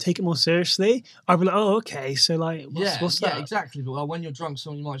sober though, I'd take it more seriously. I'd be like, oh, okay, so like, what's that? Yeah, exactly. But like, when you're drunk,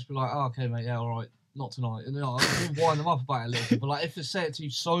 someone, you might just be like, oh, okay, mate, yeah, all right. Not tonight. And I'll wind them up about it a little bit. But like, if they say it to you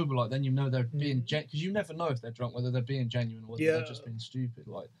sober, like, then you know they're being because you never know if they're drunk, whether they're being genuine or whether they're just being stupid.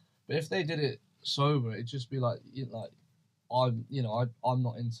 Like, but if they did it sober, it'd just be like, I'm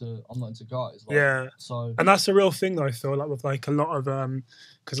not into guys. Like, So, and that's the real thing though. I feel like with like a lot of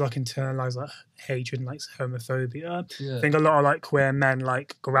because like internalized like hatred and like homophobia. I think a lot of like queer men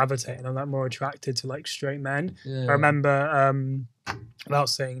like gravitate and are like more attracted to like straight men. I remember without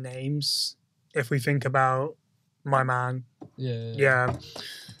saying names, if we think about my man, and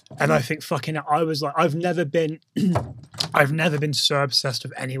I think fucking I was like, I've never been so obsessed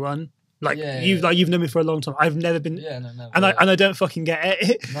with anyone. Like, you've known me for a long time. I've never been, and I don't fucking get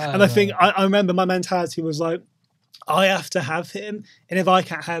it. I think I remember my mentality was like, I have to have him, and if I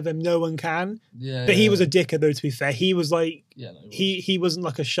can't have him, no one can. But he was a dickhead though. To be fair, he was like, he wasn't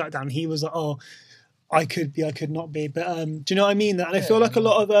like a shutdown. He was like, oh, I could be, I could not be. But do you know what I mean? And I feel like a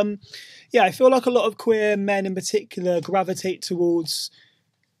lot of I feel like a lot of queer men in particular gravitate towards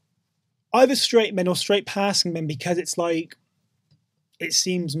either straight men or straight passing men, because it's like, it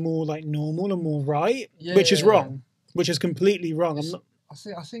seems more like normal and more right, which is wrong, which is completely wrong. I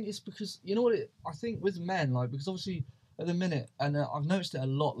think it's because, you know what, I think with men, like, because obviously at the minute, and I've noticed it a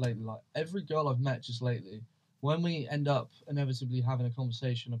lot lately, like every girl I've met just lately, when we end up inevitably having a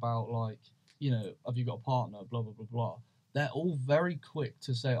conversation about like, have you got a partner, blah, blah, blah, blah, they're all very quick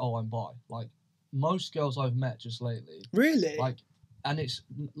to say, oh, I'm bi. Like, most girls I've met just lately. Really? Like, and it's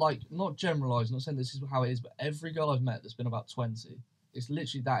like, not generalised, not saying this is how it is, but every girl I've met that's been about 20, it's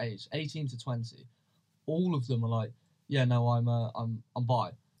literally that age, 18 to 20, all of them are like, yeah, no, I'm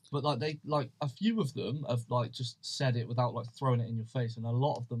bi. But like a few of them have like just said it without like throwing it in your face, and a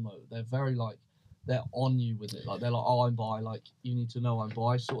lot of them though they're very like they're on you with it. Like they're like, oh, I'm bi, like you need to know I'm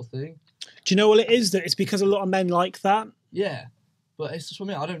bi, sort of thing. Do you know what it is? That it's because a lot of men like that. Yeah, but it's just for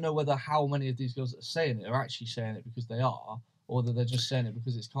me. I don't know whether how many of these girls that are saying it are actually saying it because they are, or whether they're just saying it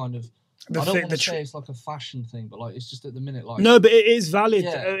because it's kind of. I don't want to say it's like a fashion thing, but like it's just at the minute like. No, but it is valid.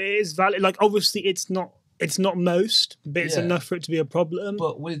 Yeah. It is valid. Like obviously, it's not most, but it's enough for it to be a problem.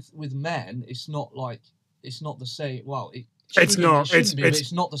 But with men, it's not the same. Well, it's not.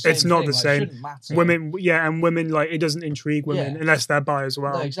 It's not the same. It's not the same. It shouldn't matter. Women, and women like it doesn't intrigue women unless they're bi as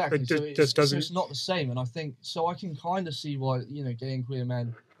well. No, exactly. It just doesn't. It's not the same, and I think so. I can kind of see why gay and queer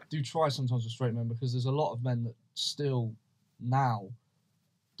men do try sometimes with straight men because there's a lot of men that still now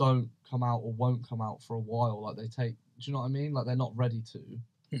don't come out or won't come out for a while. Like they take. Do you know what I mean? Like they're not ready to.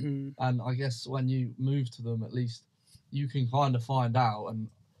 Mm-hmm. And I guess when you move to them, at least you can kind of find out. And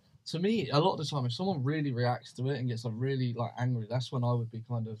to me, a lot of the time, if someone really reacts to it and gets like really like angry, that's when I would be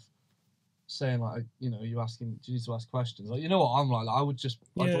kind of saying like, you asking, do you need to ask questions? Like, you know what I'm like I would just,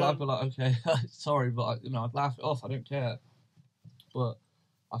 I'd be like, okay, sorry, but I'd laugh it off. I don't care. But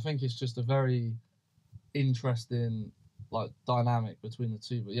I think it's just a very interesting like dynamic between the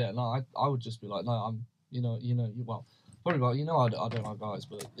two. But yeah, no, I would just be like, no, I'm, well. Probably like, I don't like guys,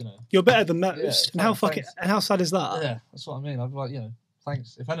 but you're better than most. Yeah, and how sad is that? Yeah, that's what I mean. I'd be like,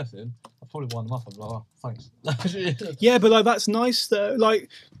 thanks. If anything, I'd probably wind them up. I'd be like, oh, thanks. Yeah, but like that's nice though. Like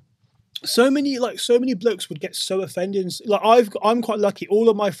so many blokes would get so offended. Like I'm quite lucky.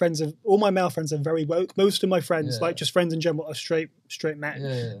 All my male friends are very woke. Most of my friends, like just friends in general, are straight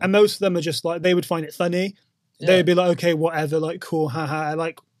men, and most of them are just like they would find it funny. Yeah. They would be like, okay, whatever, like cool, haha,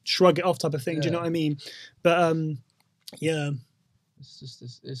 like shrug it off type of thing. Do you know what I mean? But yeah, it's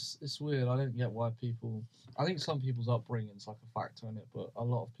just it's weird. I don't get why people. I think some people's upbringing's like a factor in it, but a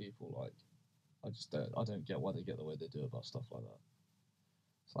lot of people like I don't get why they get the way they do about stuff like that.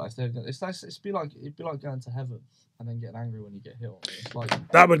 It's like it'd be like going to heaven and then getting angry when you get hit on. It's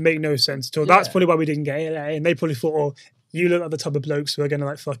like that would make no sense at all. Yeah. That's probably why we didn't get it, and they probably thought, oh, you look like the type of blokes who are gonna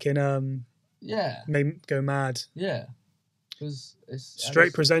like fucking go mad. Yeah. It's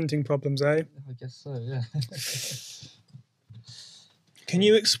straight presenting problems, eh? I guess so, yeah. Can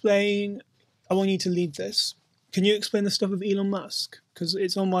you explain? I want you to lead this. Can you explain the stuff of Elon Musk? Because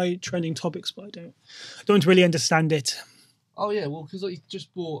it's on my trending topics, but I don't really understand it. Oh yeah, well, because he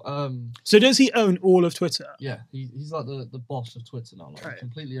just bought. So does he own all of Twitter? Yeah, he's like the boss of Twitter now. Like, right. He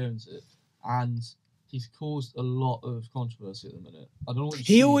completely owns it, and he's caused a lot of controversy at the minute. I don't know what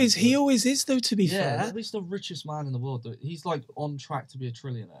he always is though. To be fair, he's the richest man in the world. He's like on track to be a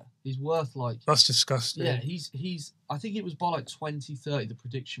trillionaire. He's worth like that's disgusting. Yeah, he's. I think it was by like 2030. The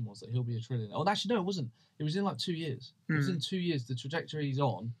prediction was that he'll be a trillionaire. Oh, actually, no, it wasn't. It was in like 2 years. It was in 2 years. The trajectory he's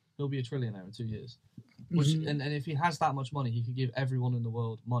on, he'll be a trillionaire in 2 years. Which and if he has that much money, he could give everyone in the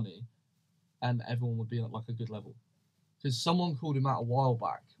world money, and everyone would be at like a good level. Because someone called him out a while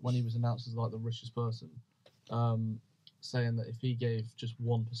back when he was announced as like the richest person, saying that if he gave just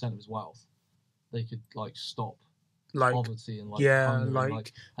 1% of his wealth, they could like stop poverty and like hunger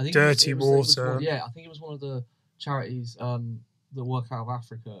and, I think dirty water. I think it was one of the charities that work out of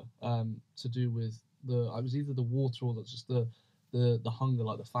Africa to do with it was either the water or just the hunger,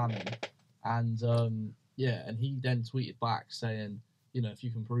 like the famine, and and he then tweeted back saying, if you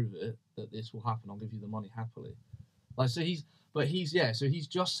can prove it that this will happen, I'll give you the money happily. Like so he's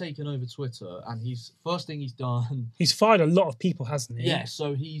just taken over Twitter, and first thing he's done. He's fired a lot of people, hasn't he? Yeah,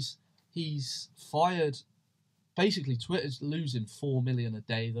 so he's fired. Basically, Twitter's losing 4 million a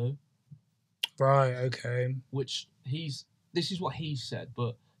day though. Right. Okay. Which this is what he said,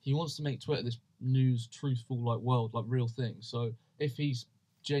 but he wants to make Twitter this news, truthful, like world, like real thing. So if he's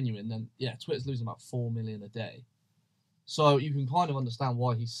genuine, then yeah, Twitter's losing about 4 million a day. So you can kind of understand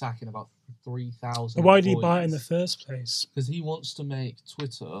why he's sacking about 3,000. Why did he buy it in the first place? Because he wants to make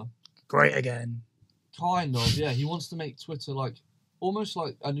Twitter great again. Kind of, yeah. He wants to make Twitter like almost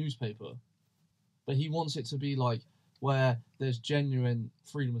like a newspaper, but he wants it to be like where there's genuine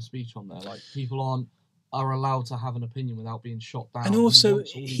freedom of speech on there. Like people are allowed to have an opinion without being shot down. And also,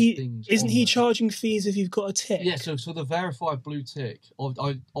 isn't he charging fees if you've got a tick? Yeah, so the verified blue tick,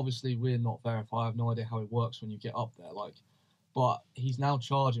 obviously we're not verified. I have no idea how it works when you get up there. Like, but he's now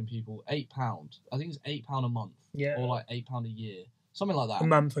charging people £8. I think it's £8 a month, or like £8 a year, something like that. A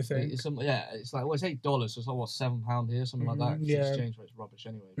month, I think. It's like it's $8, so it's like what, £7 here, something like that. The exchange rate's rubbish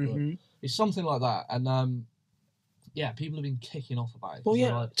anyway, but it's something like that, and people have been kicking off about it. Well,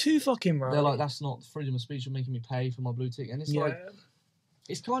 yeah, like, too fucking right. They're like, that's not freedom of speech. You're making me pay for my blue tick, and it's like,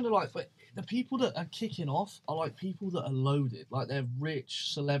 it's kind of like, but the people that are kicking off are like people that are loaded, like they're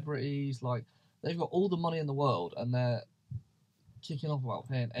rich celebrities, like they've got all the money in the world, and they're kicking off about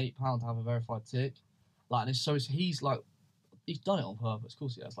paying £8 to have a verified tick. Like, and he's like, he's done it on purpose, of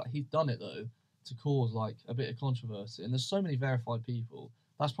course he has. Like, he's done it though to cause like a bit of controversy, and there's so many verified people.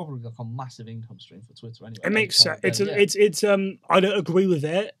 That's probably like a massive income stream for Twitter anyway. It makes sense. It's I don't agree with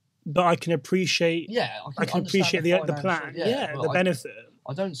it, but I can appreciate. Yeah, I can appreciate the plan. Yeah, the benefit.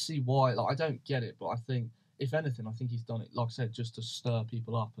 I don't see why. Like, I don't get it, but I think if anything, I think he's done it, like I said, just to stir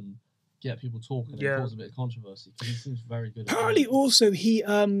people up and get people talking and cause a bit of controversy, because he seems very good. Apparently, also he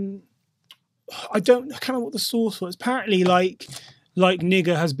I can't remember what the source was. Apparently, like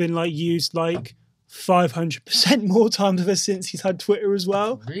nigger has been like used like 500% more times ever since he's had Twitter as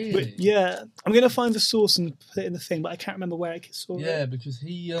well. Really? But yeah, I'm gonna find the source and put it in the thing, but I can't remember where I saw it. Yeah, because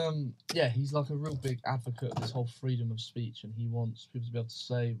he's like a real big advocate of this whole freedom of speech, and he wants people to be able to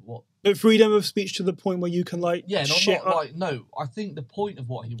say what. But freedom of speech to the point where you can like no. I think the point of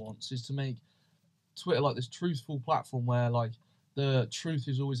what he wants is to make Twitter like this truthful platform where like the truth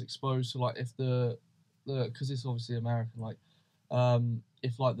is always exposed. So like if the because it's obviously American, like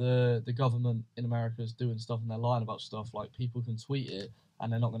if like the government in America is doing stuff and they're lying about stuff, like people can tweet it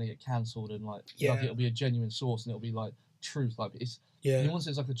and they're not going to get cancelled, and like it'll be a genuine source and it'll be like truth. Like he wants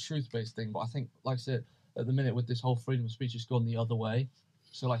it as like a truth-based thing, but I think, like I said, at the minute with this whole freedom of speech, it's gone the other way.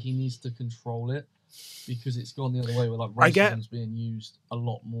 So like he needs to control it, because it's gone the other way where like racism's being used a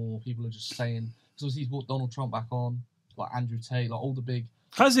lot more. People are just saying, because he's brought Donald Trump back on, like Andrew Tate, like all the big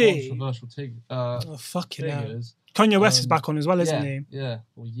controversial fucking figures. Kanye West is back on as well, isn't he? Yeah,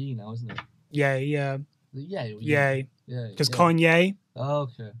 or Ye now, isn't it? Yeah. Yeah. Because Kanye. Oh,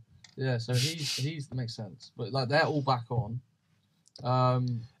 okay. Yeah, so he's makes sense. But like they're all back on.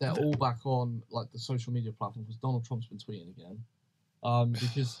 They're all back on like the social media platform, because Donald Trump's been tweeting again.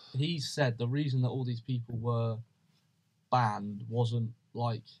 Because he said the reason that all these people were banned wasn't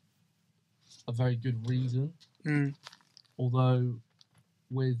like a very good reason. Although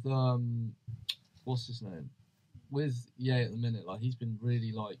with what's his name? With Ye at the minute, like he's been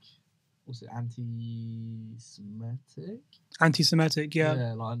really like, what's it, anti-Semitic, yeah.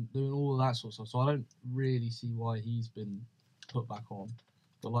 Yeah, like doing all of that sort of stuff. So I don't really see why he's been put back on.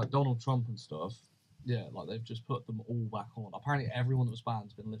 But like Donald Trump and stuff, yeah, like they've just put them all back on. Apparently everyone that was banned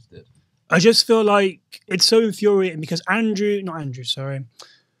has been lifted. I just feel like it's so infuriating because Elon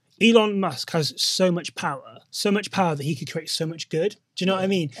Musk has so much power that he could create so much good. Do you know what I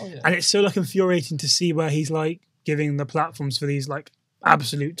mean? Oh, yeah. And it's so like infuriating to see where he's like giving the platforms for these like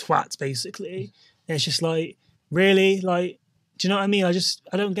absolute twats, basically. And it's just like, really? Like, do you know what I mean? I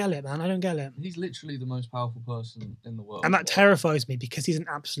don't get it, man. I don't get it. He's literally the most powerful person in the world. And that terrifies me because he's an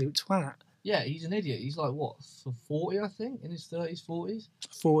absolute twat. Yeah, he's an idiot. He's like, what, for 40, I think? In his 30s, 40s?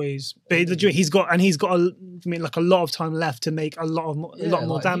 40s. But he's got a lot of time left to make a lot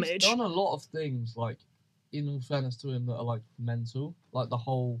more damage. He's done a lot of things, like, in all fairness to him, that are, like, mental. Like, the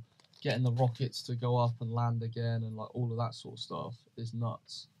whole getting the rockets to go up and land again and, like, all of that sort of stuff is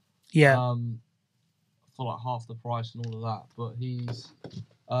nuts. Yeah. For, like, half the price and all of that. But he's,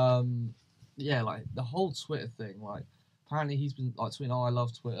 like, the whole Twitter thing, like, apparently he's been like tweeting, "Oh, I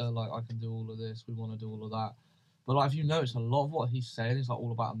love Twitter. Like, I can do all of this. We want to do all of that." But like, if you notice, a lot of what he's saying is like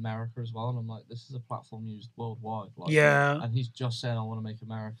all about America as well. And I'm like, this is a platform used worldwide. Like, yeah. And he's just saying, "I want to make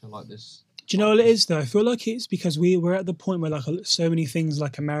America like this." Do you know what it is though? I feel like it's because we're at the point where like so many things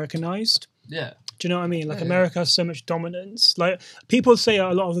like Americanized. Yeah. Do you know what I mean? Like America has so much dominance. Like people say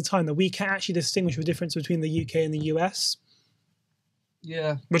a lot of the time that we can't actually distinguish the difference between the UK and the US.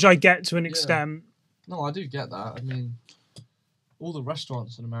 Yeah. Which I get to an extent. No, I do get that. I mean, all the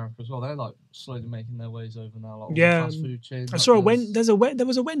restaurants in America as well, they're like slowly making their ways over now. Like all the fast food chains. I saw there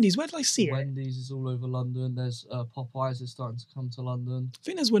was a Wendy's. Where did I see it? Wendy's is all over London. There's Popeyes is starting to come to London. I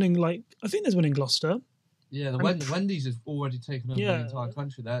think there's one in Gloucester. Yeah, Wendy's has already taken over the entire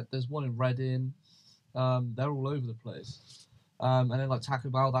country. There's one in Reading. They're all over the place. And then like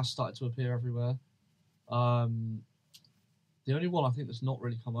Taco Bell, that's started to appear everywhere. The only one I think that's not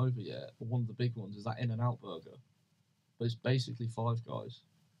really come over yet, or one of the big ones, is that In-N-Out burger. But it's basically Five Guys.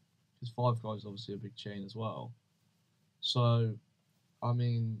 Because Five Guys is obviously a big chain as well. So, I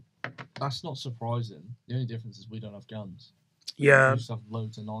mean, that's not surprising. The only difference is we don't have guns. Yeah. We just have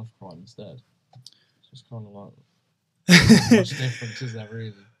loads of knife crime instead. So it's kind of like, not much difference, is there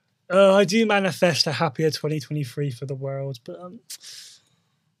really? I do manifest a happier 2023 for the world, but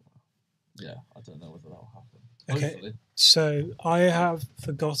yeah, I don't know whether that'll happen. Okay, hopefully. So I have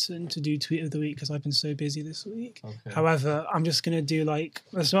forgotten to do tweet of the week because I've been so busy this week. Okay. However, I'm just going to do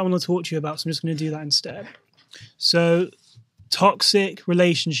that's what I want to talk to you about, so I'm just going to do that instead. So toxic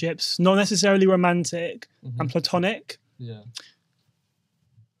relationships, not necessarily romantic, and platonic. Yeah.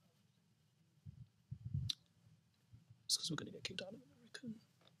 It's because we're going to get kicked out of America.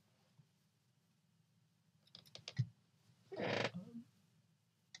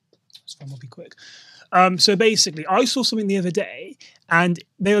 This one will be quick. So basically, I saw something the other day, and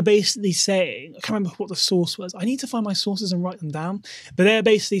they were basically saying, I can't remember what the source was. I need to find my sources and write them down. But they're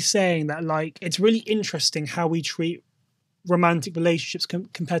basically saying that, like, it's really interesting how we treat romantic relationships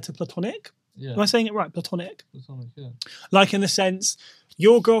compared to platonic. Yeah. Am I saying it right? Platonic. Platonic, yeah. Like, in the sense,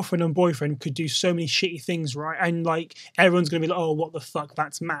 your girlfriend and boyfriend could do so many shitty things, right? And, like, everyone's going to be like, oh, what the fuck,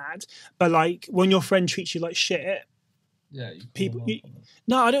 that's mad. But, like, when your friend treats you like shit, yeah, people.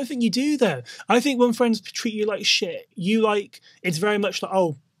 No, I don't think you do, though. I think when friends treat you like shit, you, like, it's very much like,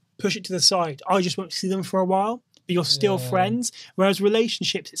 oh, push it to the side. I just won't see them for a while, but you're still friends. Whereas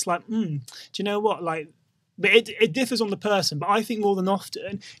relationships, it's like, do you know what? Like, but it differs on the person. But I think more than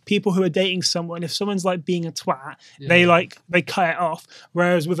often, people who are dating someone, if someone's like being a twat, they cut it off.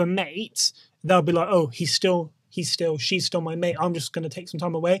 Whereas with a mate, they'll be like, oh, she's still my mate. I'm just going to take some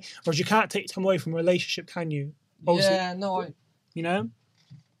time away. Whereas you can't take time away from a relationship, can you? Obviously, yeah, no, you know,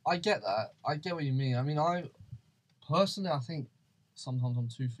 I get that. I get what you mean. I mean, I think sometimes I'm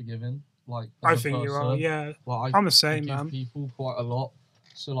too forgiving. Like, I think you are. Yeah, like, I'm the same, man. People quite a lot.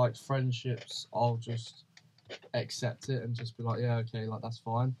 So like friendships, I'll just accept it and just be like, yeah, okay, like that's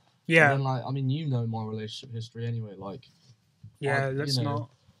fine. Yeah. But then, like, I mean, you know my relationship history anyway. Like, yeah, let's not.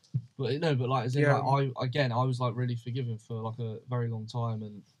 But no, but like, as in, like, I was like really forgiving for like a very long time,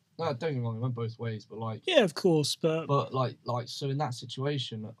 and no, don't get me wrong, it went both ways. But like, yeah, of course, but like, so in that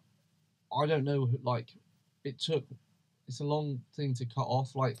situation, I don't know, like, it's a long thing to cut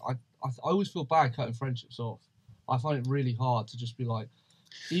off. Like, I always feel bad cutting friendships off. I find it really hard to just be like,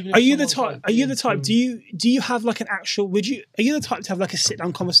 even if are you the type? Like, are you the type? Do you have like an actual? Are you the type to have like a sit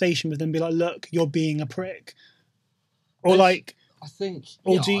down conversation with them, and be like, look, you're being a prick, or like? I think.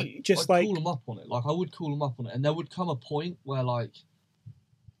 Or do you just I'd like call them up on it? Like, I would call them up on it, and there would come a point where like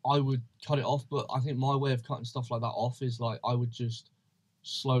I would cut it off. But I think my way of cutting stuff like that off is like I would just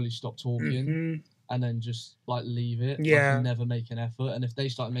slowly stop talking and then just like leave it. Yeah. Like, and never make an effort. And if they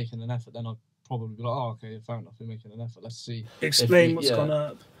start making an effort, then I'd probably be like, oh, okay, fair enough, you're making an effort. Let's see. Explain what's gone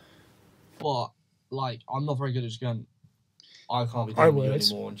up. But like, I'm not very good at just going, I can't be doing you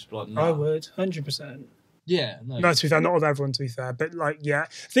anymore, and just be like, nah. I would 100%. Yeah, no. No, to be fair, not with everyone, to be fair. But, like, yeah.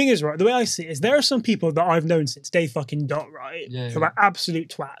 Thing is, right, the way I see it is there are some people that I've known since day fucking dot, right? Yeah, who are absolute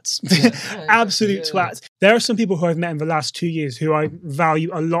twats. Yeah, absolute twats. There are some people who I've met in the last 2 years who I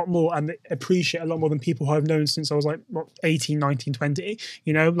value a lot more and appreciate a lot more than people who I've known since I was, like, 18, 19, 20.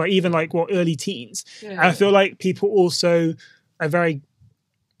 You know? Like, even, like, early teens. Yeah. And I feel like people also are very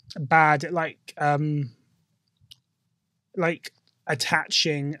bad at, like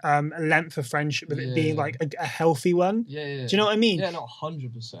attaching a length of friendship with it being like a healthy one. Yeah, yeah. Do you know what I mean? Yeah, not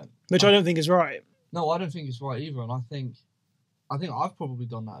 100%. Which I don't think is right. No, I don't think it's right either, and I think I've probably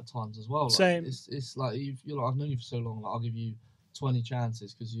done that at times as well. Like, same. It's like you're like, I've known you for so long. Like, I'll give you 20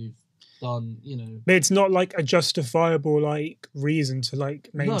 chances because you've done, you know. But it's not like a justifiable like reason to like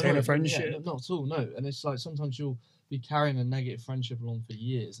maintain a friendship. Yeah, not at all. No, and it's like sometimes you'll be carrying a negative friendship along for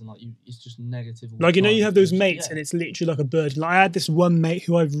years, and like it's just negative. Like, you know, you have those mates, and it's literally like a burden. Like, I had this one mate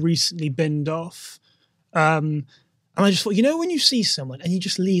who I've recently binned off, and I just thought, you know, when you see someone and you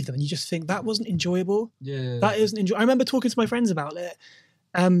just leave them, and you just think that wasn't enjoyable. Yeah, that isn't enjoyable. I remember talking to my friends about it,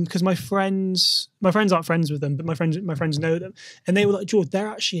 because my friends aren't friends with them, but my friends know them, and they were like, Jord, they're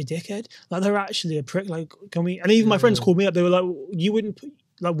actually a dickhead. Like, they're actually a prick. Like, can we? And even my friends called me up. They were like, you wouldn't.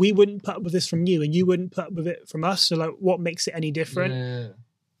 Like, we wouldn't put up with this from you, and you wouldn't put up with it from us. So, like, what makes it any different? Yeah.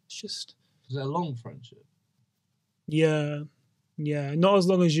 It's just... Is it a long friendship? Yeah. Yeah. Not as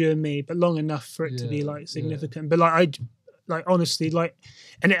long as you and me, but long enough for it to be, like, significant. But, like, honestly, like...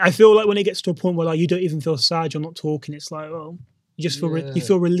 And I feel like when it gets to a point where, like, you don't even feel sad, you're not talking, it's like, well, you just feel... you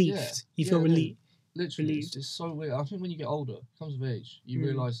feel relieved. Yeah. You feel relieved. Literally, relieved. It's so weird. I think when you get older, it comes of age, you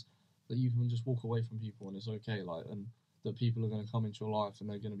realise that you can just walk away from people and it's okay, like, and that people are going to come into your life and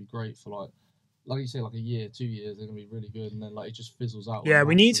they're going to be great for like you say, like a year, 2 years, they're going to be really good, and then like it just fizzles out. Yeah,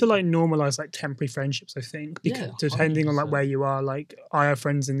 we need to like normalize like temporary friendships, I think, because depending on like where you are, like I have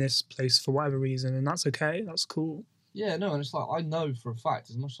friends in this place for whatever reason, and that's okay, that's cool. Yeah, no, and it's like I know for a fact,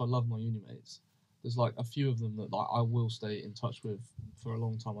 as much as I love my uni mates, there's like a few of them that like I will stay in touch with for a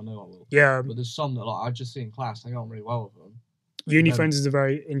long time. I know I will. Yeah, but there's some that like I just see in class, I get on really well with them. Uni friends is a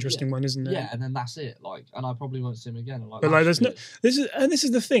very interesting one, isn't it? Yeah, and then that's it. Like, and I probably won't see him again. Like, but like, there's no. This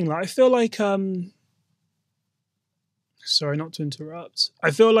is the thing. Like, I feel like sorry, not to interrupt. I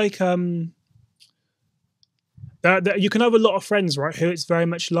feel like You can have a lot of friends, right? Who it's very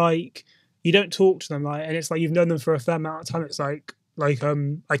much like you don't talk to them, like, and it's like you've known them for a fair amount of time. It's like I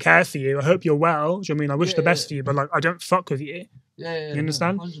care for you. I hope you're well. Do you know what I mean? I wish the best for you, but like I don't fuck with you. Yeah. You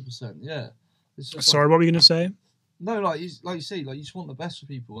understand? 100%. Yeah. Sorry, what were you gonna say? No, like you say, like you just want the best for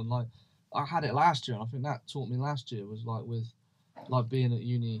people, and like I had it last year, and I think that taught me last year was like with like being at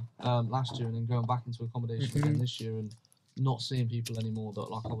uni last year and then going back into accommodation again this year and not seeing people anymore that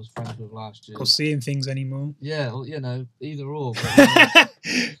like I was friends with last year. Or seeing things anymore. Yeah, well, you know, either or. But, you know,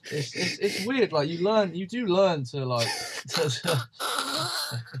 it's weird. Like you do learn to like.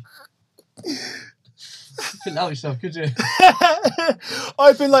 You couldn't help yourself, could you?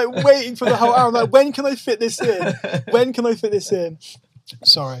 I've been like waiting for the whole hour. I'm like, when can I fit this in? When can I fit this in?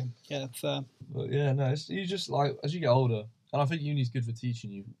 Sorry. Yeah, fair. But yeah, no, you just like as you get older, and I think uni's good for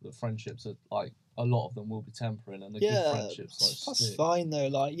teaching you that friendships are like a lot of them will be tempering, and the good friendships like that's stick. fine though.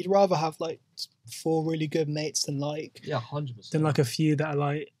 Like you'd rather have like 4 really good mates than like 100% than like a few that are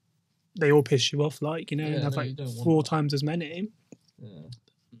like they all piss you off, like, you know, and have like 4 times as many.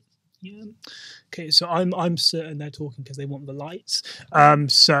 Yeah. Okay, so I'm certain they're talking because they want the lights.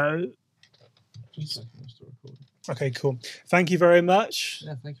 So. Okay, cool. Thank you very much.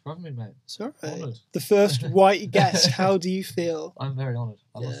 Yeah, thank you for having me, mate. It's all right. Honoured. The first white guest. How do you feel? I'm very honoured.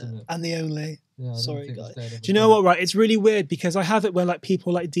 I must admit. And the only. Yeah, sorry, guys. Do you know what? Right, it's really weird because I have it where like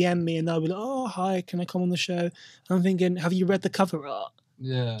people like DM me and they'll be like, "Oh, hi, can I come on the show?" And I'm thinking, "Have you read the cover art?"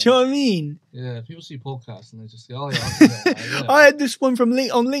 Yeah. Do you know what I mean? Yeah. People see podcasts and they just say, "Oh yeah." I had this one from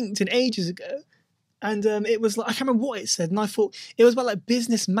on LinkedIn ages ago. And it was like, I can't remember what it said. And I thought it was about like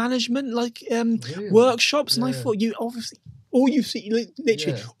business management, like really? workshops. And I thought you obviously, all you've seen,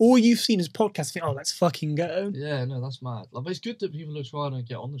 literally, all you've seen is podcasts. Think, oh, let's fucking go. Yeah, no, that's mad. Like, but it's good that people are trying to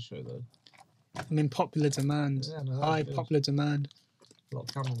get on the show, though. I'm in popular demand. Yeah, no, High popular demand. A lot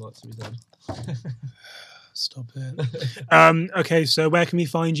of camera work to be done. Stop it. Okay, so where can we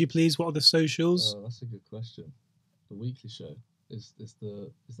find you, please? What are the socials? Oh, that's a good question. The weekly show is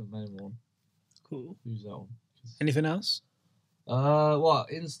the main one. Cool. Use that one. Anything else? What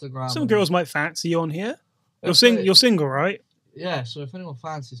Instagram? Some girls might fancy you on here. You're single, right? Yeah. So if anyone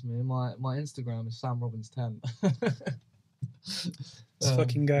fancies me, my Instagram is samrobbins10. Let's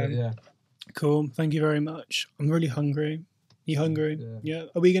fucking go. Yeah. Cool. Thank you very much. I'm really hungry. You hungry? Yeah.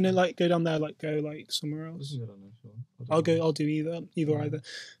 Are we gonna like go down there? Like go like somewhere else? I'll go. I'll do either.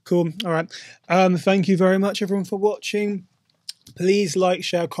 Cool. All right. Thank you very much, everyone, for watching. Please like,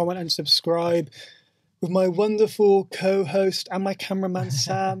 share, comment, and subscribe with my wonderful co-host and my cameraman,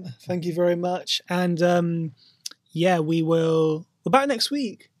 Sam. Thank you very much. And yeah, we're back next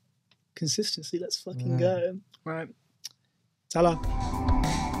week. Consistency, let's fucking go. All right. Ta-la.